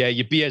 But yeah,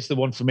 your BS the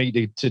one for me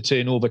to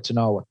turn over to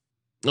Tanawa.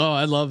 Oh,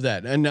 I love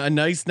that, and a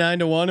nice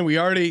 9-1, and we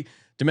already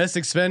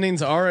Domestic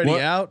Spending's already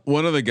out.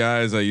 One of the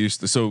guys I used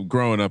to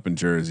growing up in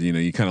Jersey,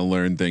 you kind of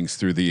learn things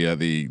through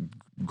the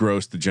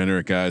gross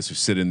degenerate guys who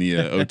sit in the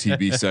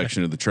OTB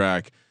section of the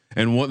track,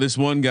 and this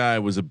one guy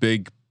was a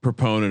big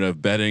proponent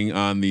of betting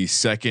on the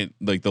second,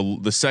 like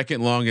the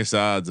second longest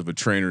odds of a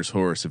trainer's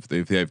horse if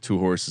they have 2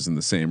 horses in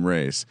the same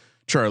race.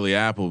 Charlie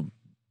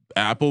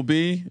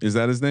Appleby, is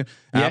that his name?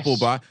 Yes.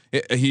 Appleby.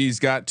 He's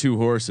got 2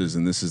 horses,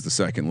 and this is the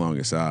second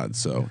longest odds,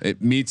 so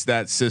it meets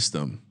that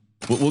system.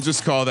 We'll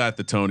just call that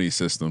the Tony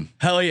system.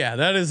 Hell yeah,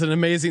 that is an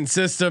amazing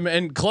system.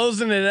 And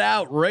closing it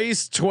out,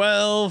 race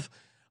 12,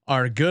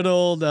 our good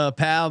old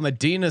pal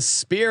Medina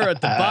Spear at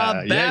the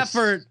Bob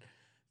Baffert.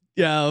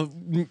 Yeah,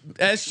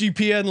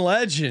 SGPN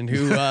legend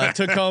who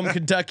took home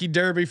Kentucky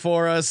Derby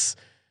for us,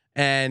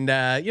 and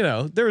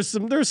there was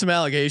some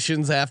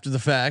allegations after the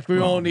fact we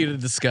won't need to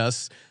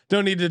discuss.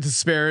 Don't need to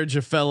disparage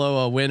a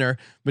fellow winner.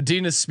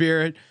 Medina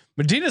Spirit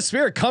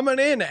coming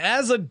in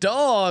as a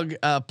dog,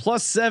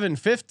 plus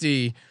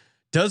 750.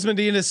 Does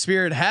Medina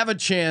Spirit have a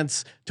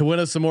chance to win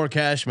us some more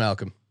cash,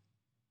 Malcolm?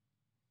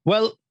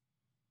 Well,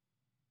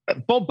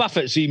 Bob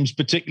Baffert seems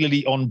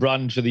particularly on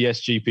brand for the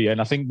SGP,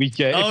 and I think if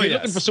you're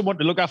looking for someone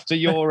to look after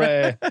your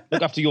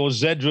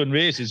Z-Run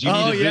races, you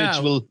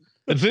need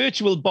a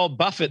virtual Bob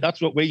Baffert. That's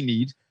what we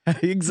need.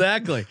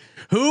 Exactly.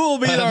 Who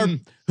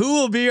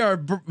will be our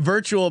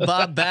virtual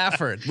Bob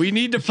Baffert? We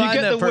need to find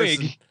that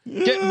person.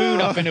 Get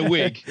Moon up in a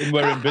wig, and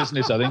we're in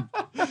business. I think.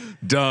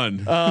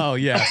 Done. Oh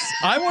yes,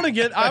 we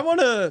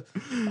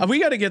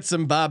got to get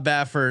some Bob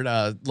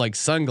Baffert like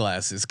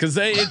sunglasses because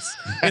it's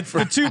the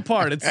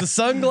 2-part. It's the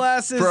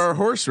sunglasses for our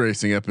horse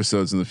racing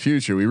episodes in the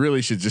future. We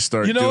really should just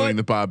start doing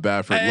the Bob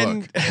Baffert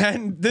look.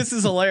 And this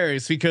is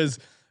hilarious because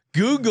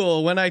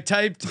Google, when I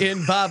typed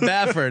in Bob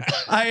Baffert,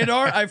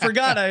 I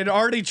forgot I had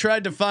already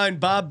tried to find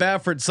Bob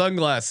Baffert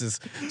sunglasses,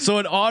 so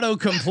it auto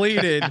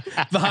completed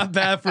Bob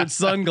Baffert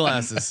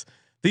sunglasses.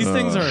 These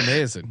things are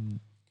amazing.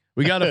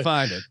 We got to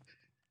find it.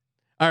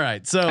 All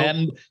right, so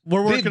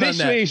we're working on that.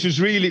 This race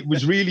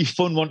was really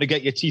fun one to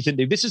get your teeth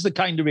into. This is the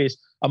kind of race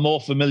I'm more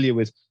familiar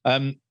with.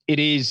 It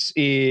is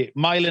a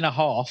 1.5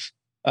 miles,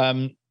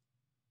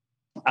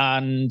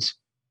 and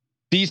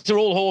these are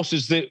all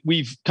horses that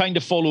we've kind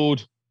of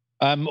followed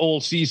all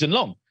season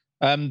long.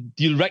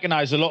 You'll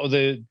recognize a lot of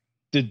the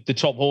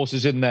top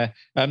horses in there.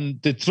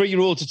 The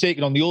 3-year-olds are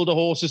taking on the older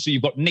horses. So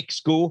you've got Nick's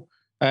Go,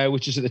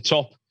 which is at the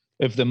top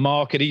of the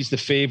market. He's the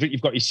favorite.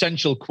 You've got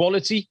Essential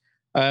Quality.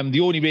 The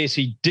only race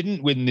he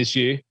didn't win this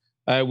year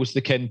was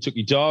the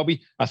Kentucky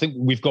Derby. I think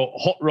we've got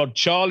Hot Rod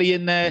Charlie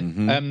in there.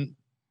 Mm-hmm.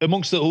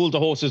 Amongst the older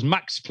horses,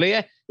 Max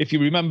Player. If you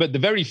remember, the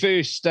very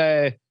first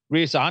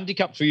race I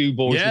handicapped for you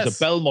boys was at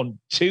Belmont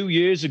 2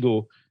 years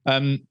ago.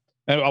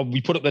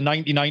 We put up the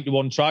 99-1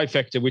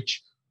 trifecta,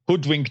 which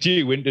hoodwinked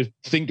you into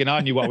thinking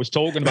I knew what I was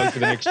talking about for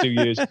the next 2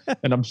 years.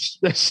 And I'm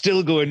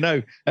still going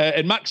now.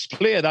 And Max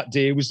Player that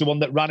day was the one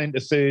that ran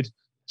into third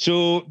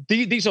So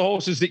these are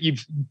horses that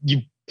you've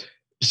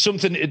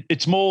something.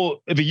 It's more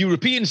of a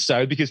European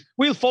style because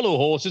we'll follow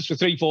horses for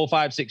 3, 4,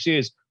 5, 6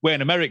 years. Where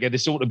in America, they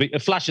sort of be a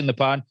flash in the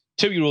pan,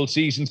 2-year-old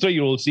season,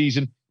 3-year-old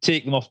season,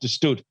 take them off to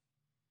stud.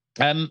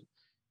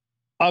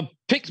 I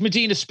picked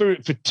Medina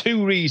Spirit for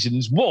 2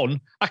 reasons. One,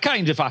 I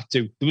kind of had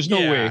to. There was no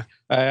way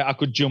I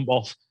could jump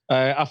off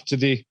after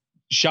the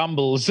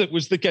shambles that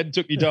was the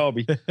Kentucky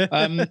Derby.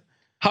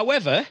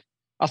 However,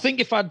 I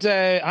think if I'd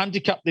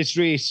handicapped this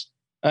race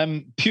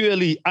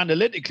purely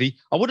analytically,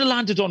 I would have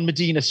landed on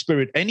Medina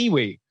Spirit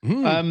anyway.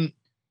 The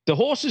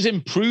horse is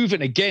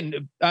improving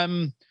again.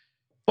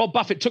 Bob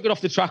Baffert took it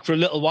off the track for a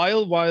little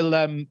while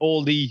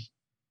all the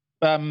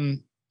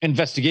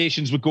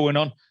investigations were going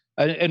on.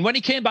 And when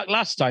he came back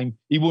last time,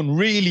 he won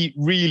really,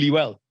 really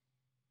well.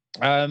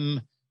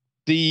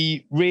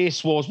 The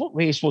race was, what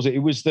race was it? It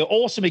was the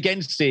Awesome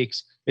Again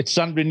Stakes at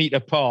Santa Anita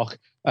Park,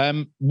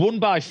 won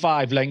by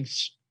 5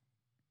 lengths.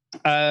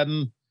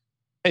 And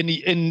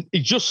he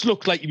just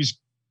looked like he was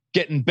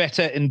getting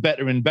better and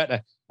better and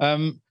better.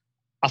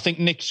 I think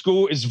Nick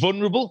Sco is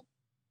vulnerable.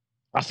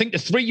 I think the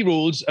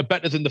 3-year-olds are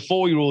better than the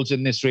 4-year-olds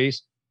in this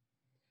race.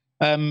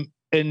 And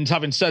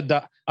having said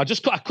that, I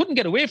couldn't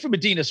get away from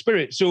Medina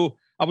Spirit. So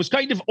I was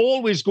kind of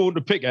always going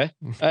to pick her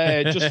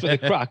just for the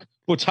crack.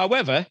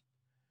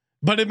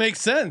 But it makes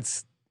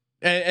sense.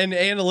 And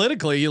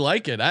analytically, you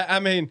like it. I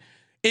mean,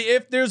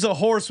 if there's a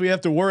horse we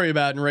have to worry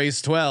about in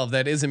race 12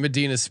 that isn't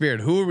Medina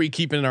Spirit, who are we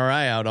keeping our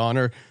eye out on?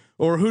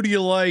 Or who do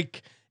you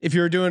like if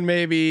you're doing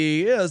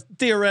maybe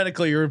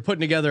theoretically you're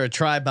putting together a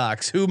try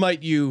box? Who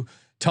might you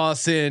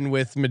toss in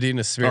with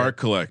Medina Spirit? Art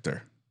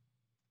Collector.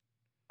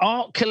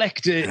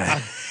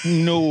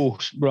 No,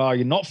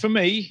 Brian, not for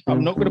me.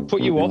 I'm not going to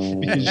put you off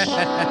because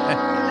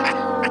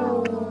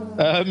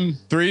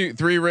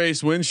 3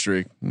 race win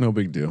streak, no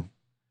big deal.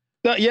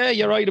 Yeah,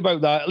 you're right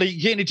about that. Like,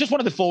 again, it's just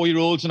one of the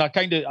 4-year-olds, and I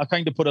kind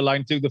of put a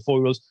line through the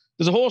 4-year-olds.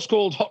 There's a horse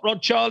called Hot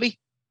Rod Charlie,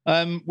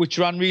 which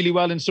ran really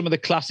well in some of the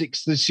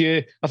classics this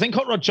year. I think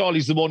Hot Rod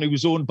Charlie's the one who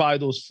was owned by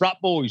those frat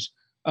boys.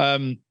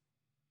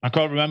 I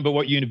can't remember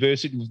what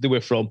university they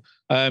were from,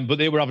 but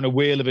they were having a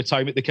whale of a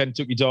time at the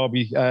Kentucky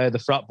Derby.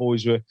 The frat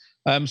boys were.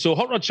 So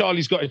Hot Rod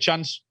Charlie's got a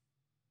chance.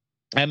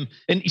 In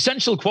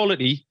Essential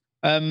Quality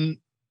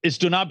has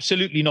done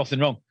absolutely nothing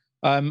wrong.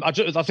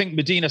 I think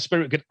Medina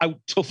Spirit could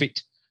out-tough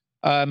it.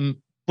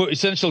 But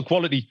Essential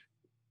Quality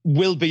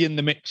will be in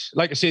the mix.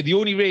 Like I say, the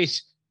only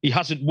race he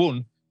hasn't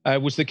won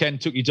was the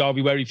Kentucky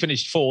Derby, where he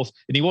finished 4th,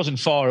 and he wasn't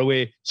far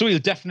away. So he'll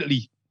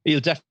definitely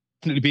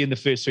be in the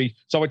first 3.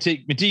 So I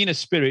take Medina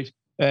Spirit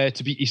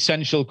to be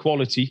Essential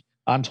Quality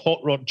and Hot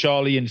Rod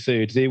Charlie in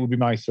 3rd. They would be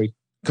my 3.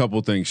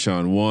 Couple things,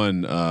 Sean.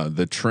 One,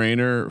 the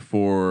trainer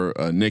for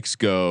Nick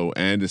Sco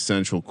and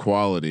Essential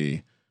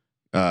Quality.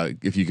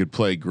 If you could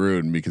play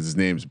Gruden, because his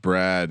name's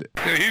Brad.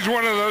 Yeah, he's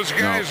one of those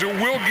guys who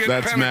will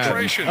get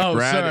penetration.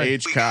 Brad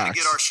H. Cox.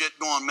 Get our shit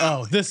going,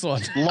 this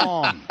one.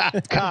 Long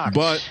Cox.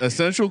 But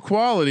Essential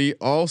Quality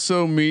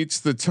also meets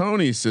the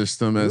Tony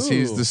system, as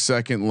he's the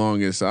 2nd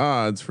longest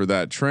odds for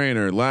that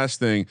trainer. Last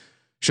thing,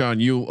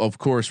 Sean, you of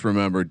course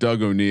remember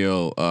Doug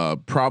O'Neill,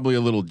 probably a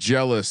little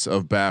jealous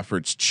of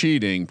Baffert's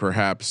cheating.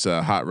 Perhaps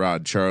Hot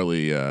Rod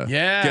Charlie,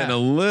 getting a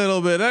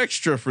little bit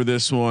extra for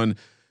this one.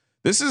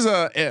 This is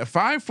a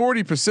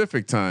 5:40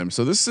 Pacific time,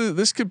 so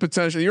this could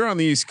potentially. You're on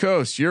the East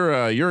Coast.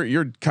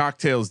 You're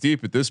cocktails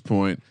deep at this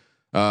point.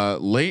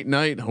 Late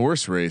night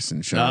horse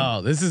racing, Sean.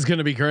 Oh, this is going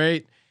to be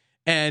great,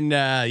 and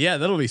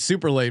that'll be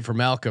super late for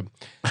Malcolm.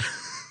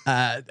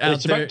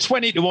 It's about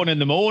 20 to 1 in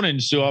the morning,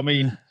 so I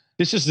mean,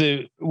 this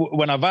is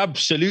when I've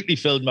absolutely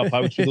filled my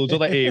pouch with those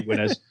other 8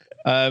 winners.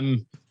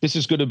 This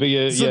is going to be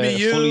a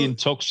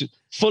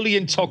fully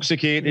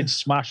intoxicated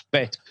smash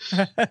bet.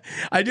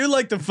 I do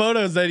like the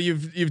photos that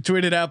you've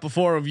tweeted out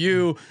before of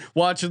you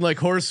watching like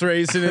horse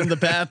racing in the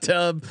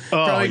bathtub.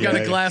 Probably got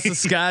a glass of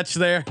scotch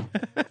there.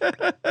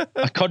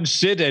 I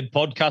considered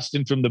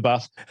podcasting from the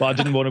bath, but I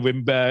didn't want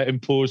to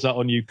impose that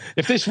on you.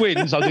 If this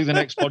wins, I'll do the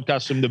next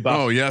podcast from the bath.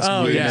 Oh yes,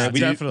 please. Yeah,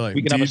 definitely.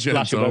 We can have a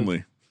splash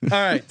only. All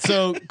right,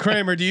 so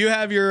Kramer, do you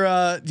have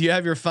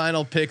your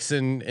final picks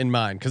in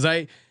mind?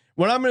 Because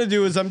what I'm going to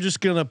do is I'm just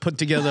going to put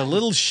together a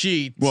little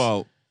sheet.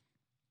 Well,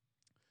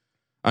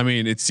 I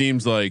mean, it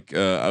seems like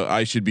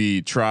I should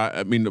be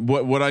I mean,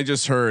 what I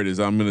just heard is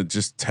I'm going to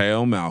just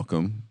tail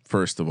Malcolm.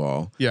 First of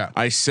all, yeah,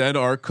 I said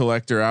Art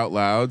Collector out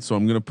loud, so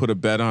I'm going to put a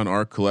bet on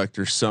Art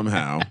Collector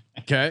somehow.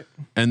 Okay,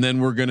 and then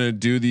we're going to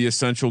do the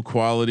Essential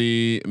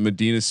Quality,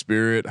 Medina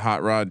Spirit,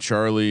 Hot Rod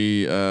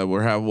Charlie.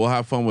 We'll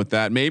have fun with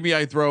that. Maybe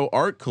I throw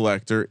Art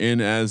Collector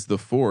in as the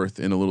 4th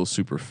in a little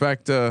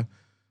superfecta.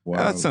 Wow,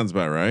 that sounds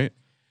about right.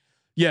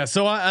 Yeah,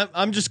 so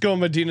I'm just going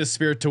Medina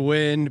Spirit to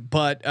win,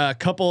 but a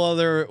couple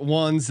other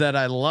ones that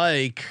I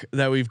like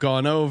that we've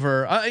gone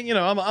over. I'm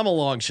a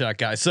long shot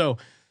guy, so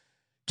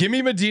give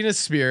me Medina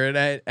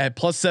Spirit at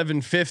plus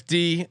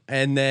 750,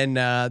 and then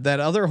that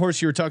other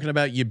horse you were talking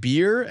about,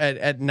 Yabir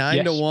at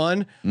 9 to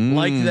 1.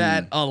 Like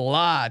that a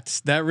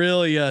lot. That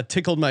really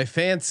tickled my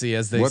fancy,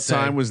 as they say. What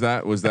time was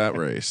that? Was that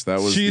race? That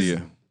was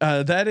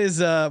That is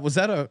that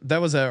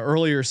was a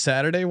earlier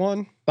Saturday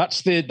one.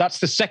 That's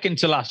the second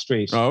to last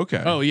race. Oh,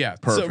 okay. Oh yeah,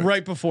 perfect. So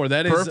right before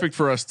that is perfect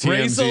for us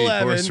race TMZ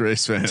 11 horse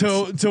race fans.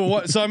 to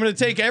what? So I'm going to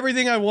take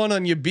everything I won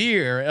on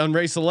Yabir on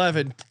race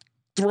 11,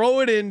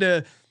 throw it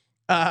into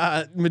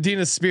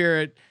Medina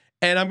Spirit,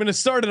 and I'm going to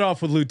start it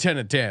off with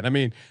Lieutenant Dan. I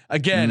mean,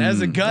 again,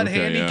 as a gut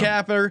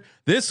handicapper,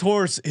 this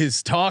horse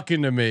is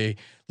talking to me.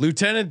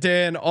 Lieutenant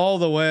Dan all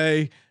the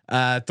way.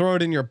 Throw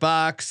it in your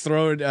box.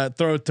 Throw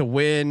it to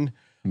win.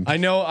 I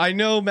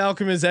know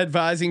Malcolm is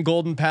advising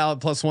Golden Palette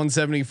plus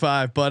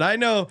 175, but I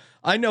know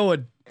a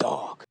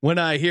dog when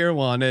I hear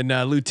one, and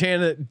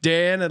Lieutenant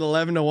Dan at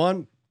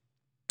 11-1.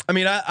 I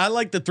mean, I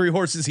like the 3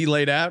 horses he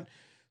laid out.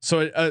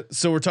 So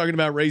we're talking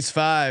about race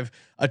 5,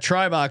 a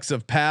try box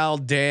of Pal,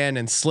 Dan,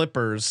 and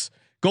Slippers.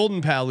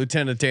 Golden Pal,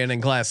 Lieutenant Dan,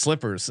 and Glass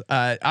Slippers.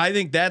 I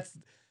think that's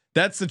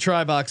the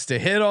try box to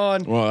hit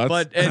on. Well,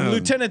 and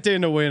Lieutenant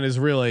Dan to win is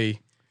really.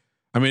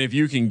 I mean, if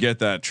you can get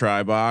that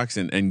try box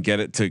and get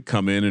it to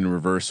come in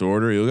reverse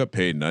order, you'll get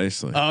paid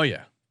nicely. Oh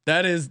yeah,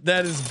 that is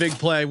big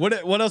play.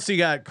 What else you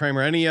got,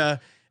 Kramer? Any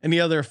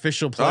other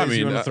official plays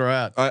you want to throw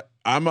out?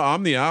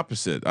 I'm the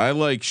opposite. I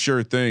like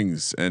sure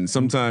things, and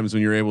sometimes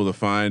when you're able to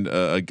find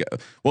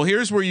well,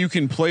 here's where you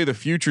can play the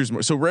futures.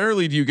 So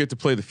rarely do you get to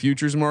play the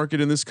futures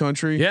market in this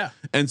country. Yeah,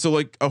 and so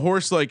like a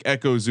horse like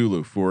Echo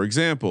Zulu, for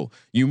example,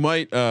 you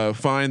might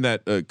find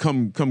that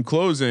come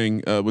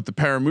closing with the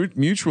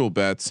pari-mutuel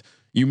bets.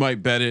 You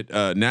might bet it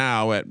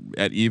now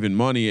at even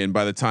money, and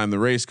by the time the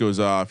race goes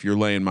off, you're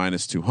laying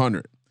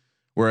 -200.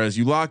 Whereas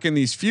you lock in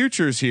these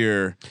futures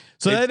here,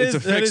 so that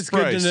is price.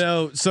 Good to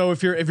know. So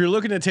if you're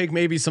looking to take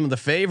maybe some of the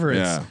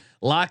favorites,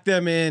 lock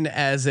them in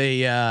as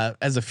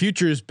a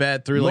futures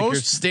bet through like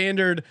your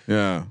standard.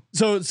 Yeah.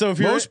 So if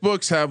most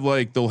books have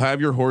they'll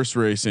have your horse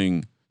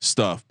racing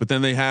stuff, but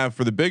then they have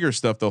for the bigger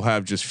stuff they'll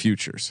have just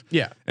futures.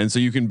 Yeah. And so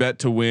you can bet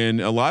to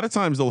win. A lot of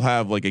times they'll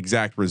have like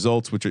exact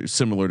results, which are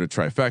similar to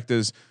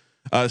trifectas.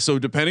 So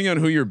depending on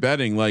who you're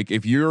betting, like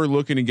if you're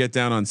looking to get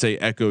down on say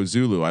Echo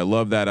Zulu, I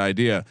love that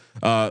idea.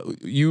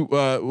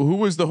 Who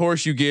was the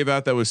horse you gave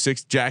out that was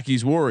 6?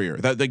 Jackie's Warrior.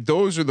 That like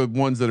those are the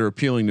ones that are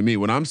appealing to me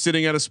when I'm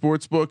sitting at a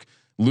sports book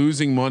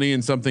losing money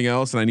in something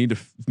else and I need to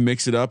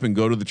mix it up and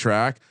go to the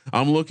track.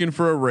 I'm looking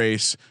for a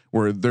race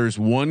where there's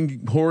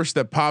one horse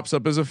that pops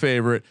up as a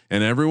favorite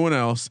and everyone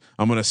else.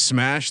 I'm going to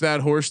smash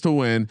that horse to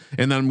win,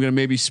 and then I'm going to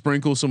maybe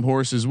sprinkle some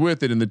horses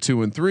with it in the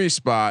 2 and 3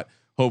 spot.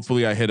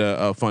 Hopefully I hit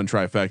a fun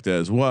trifecta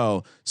as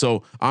well.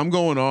 So I'm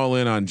going all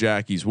in on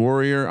Jackie's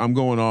Warrior. I'm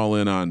going all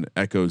in on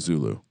Echo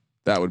Zulu.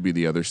 That would be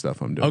the other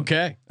stuff I'm doing.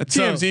 Okay. A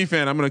TMZ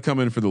fan, I'm going to come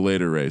in for the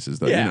later races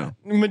though. Yeah.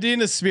 You know.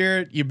 Medina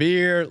Spirit,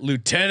 Yabir,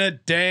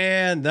 Lieutenant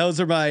Dan. Those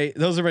are my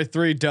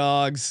 3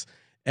 dogs.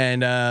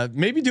 And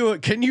maybe do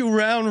it. Can you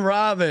round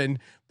robin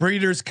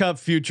Breeders' Cup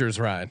futures,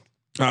 Ryan?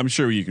 I'm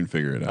sure you can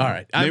figure it out. All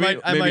right. I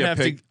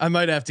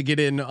might have to get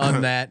in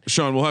on that.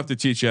 Sean, we'll have to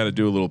teach you how to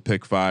do a little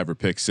pick 5 or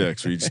pick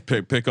 6 where you just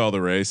pick all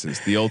the races,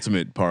 the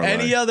ultimate parlay.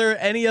 Any other,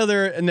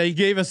 and they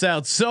gave us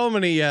out so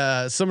many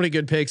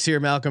good picks here,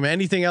 Malcolm.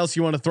 Anything else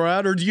you want to throw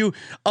out, or do you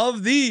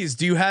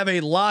have a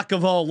lock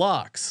of all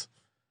locks?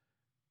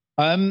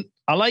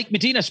 I like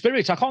Medina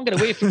Spirit. I can't get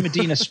away from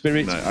Medina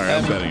Spirit. No, all right,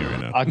 I'm betting it right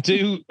now. I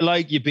do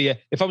like Yabir.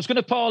 If I was going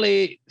to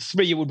parlay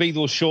 3, it would be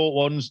those short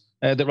ones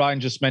that Ryan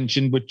just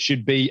mentioned, which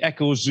should be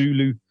Echo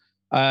Zulu,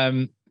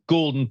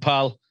 Golden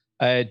Pal,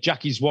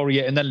 Jackie's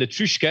Warrior, and then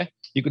Latrushka.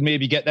 You could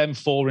maybe get them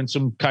 4 in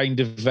some kind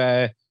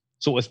of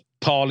sort of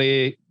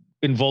parlay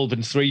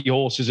involving 3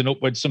 horses and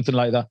upwards, something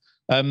like that.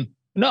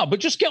 No, but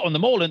just get on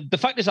them all. And the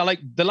fact is, I like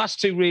the last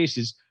 2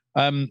 races,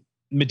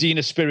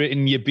 Medina Spirit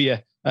and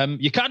Yabir.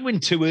 You can't win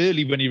too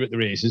early when you're at the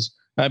races.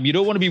 You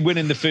don't want to be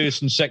winning the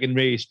first and second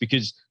race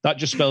because that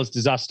just spells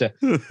disaster.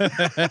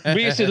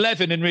 Race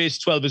 11 and race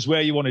 12 is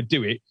where you want to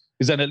do it,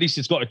 because then at least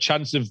it's got a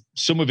chance of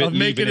some of it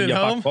leaving in your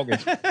back pocket.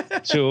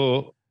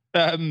 So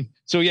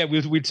yeah,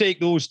 we'll take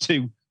those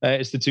 2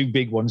 as the 2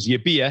 big ones: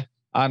 Yabir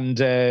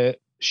and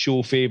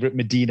show favorite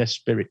Medina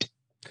Spirit.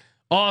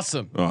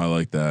 Awesome. Oh, I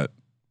like that.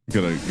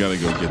 Gotta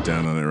go get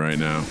down on it right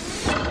now.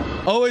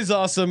 Always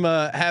awesome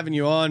having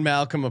you on,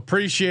 Malcolm.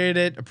 Appreciate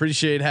it.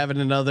 Appreciate having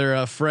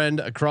another friend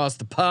across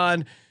the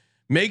pond.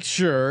 Make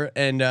sure,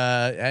 and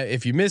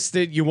if you missed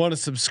it, you want to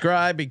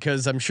subscribe,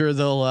 because I'm sure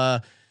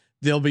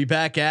they'll be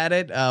back at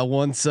it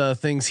once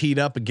things heat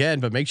up again.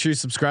 But make sure you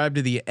subscribe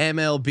to the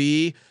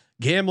MLB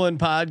Gambling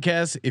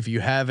Podcast if you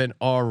haven't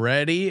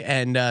already,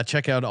 and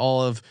check out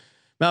all of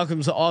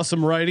Malcolm's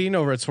awesome writing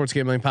over at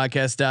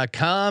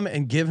sportsgamblingpodcast.com,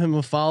 and give him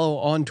a follow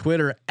on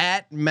Twitter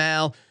at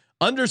Mal_B_sport.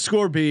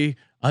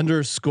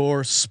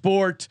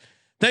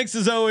 Thanks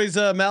as always,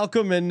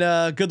 Malcolm,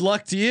 and good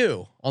luck to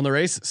you on the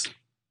races.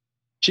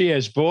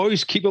 Cheers,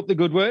 boys. Keep up the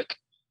good work.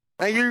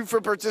 Thank you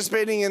for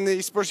participating in the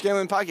Sports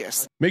Gambling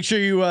Podcast. Make sure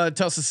you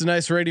toss us a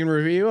nice rating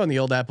review on the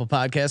Old Apple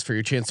Podcast for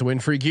your chance to win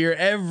free gear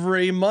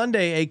every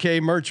Monday, aka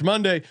Merch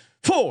Monday,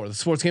 for the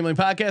Sports Gambling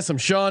Podcast. I'm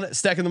Sean,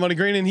 stacking the money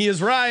green, and he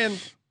is Ryan.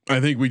 I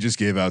think we just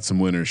gave out some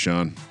winners,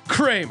 Sean.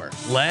 Kramer,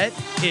 let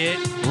it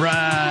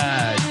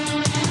ride.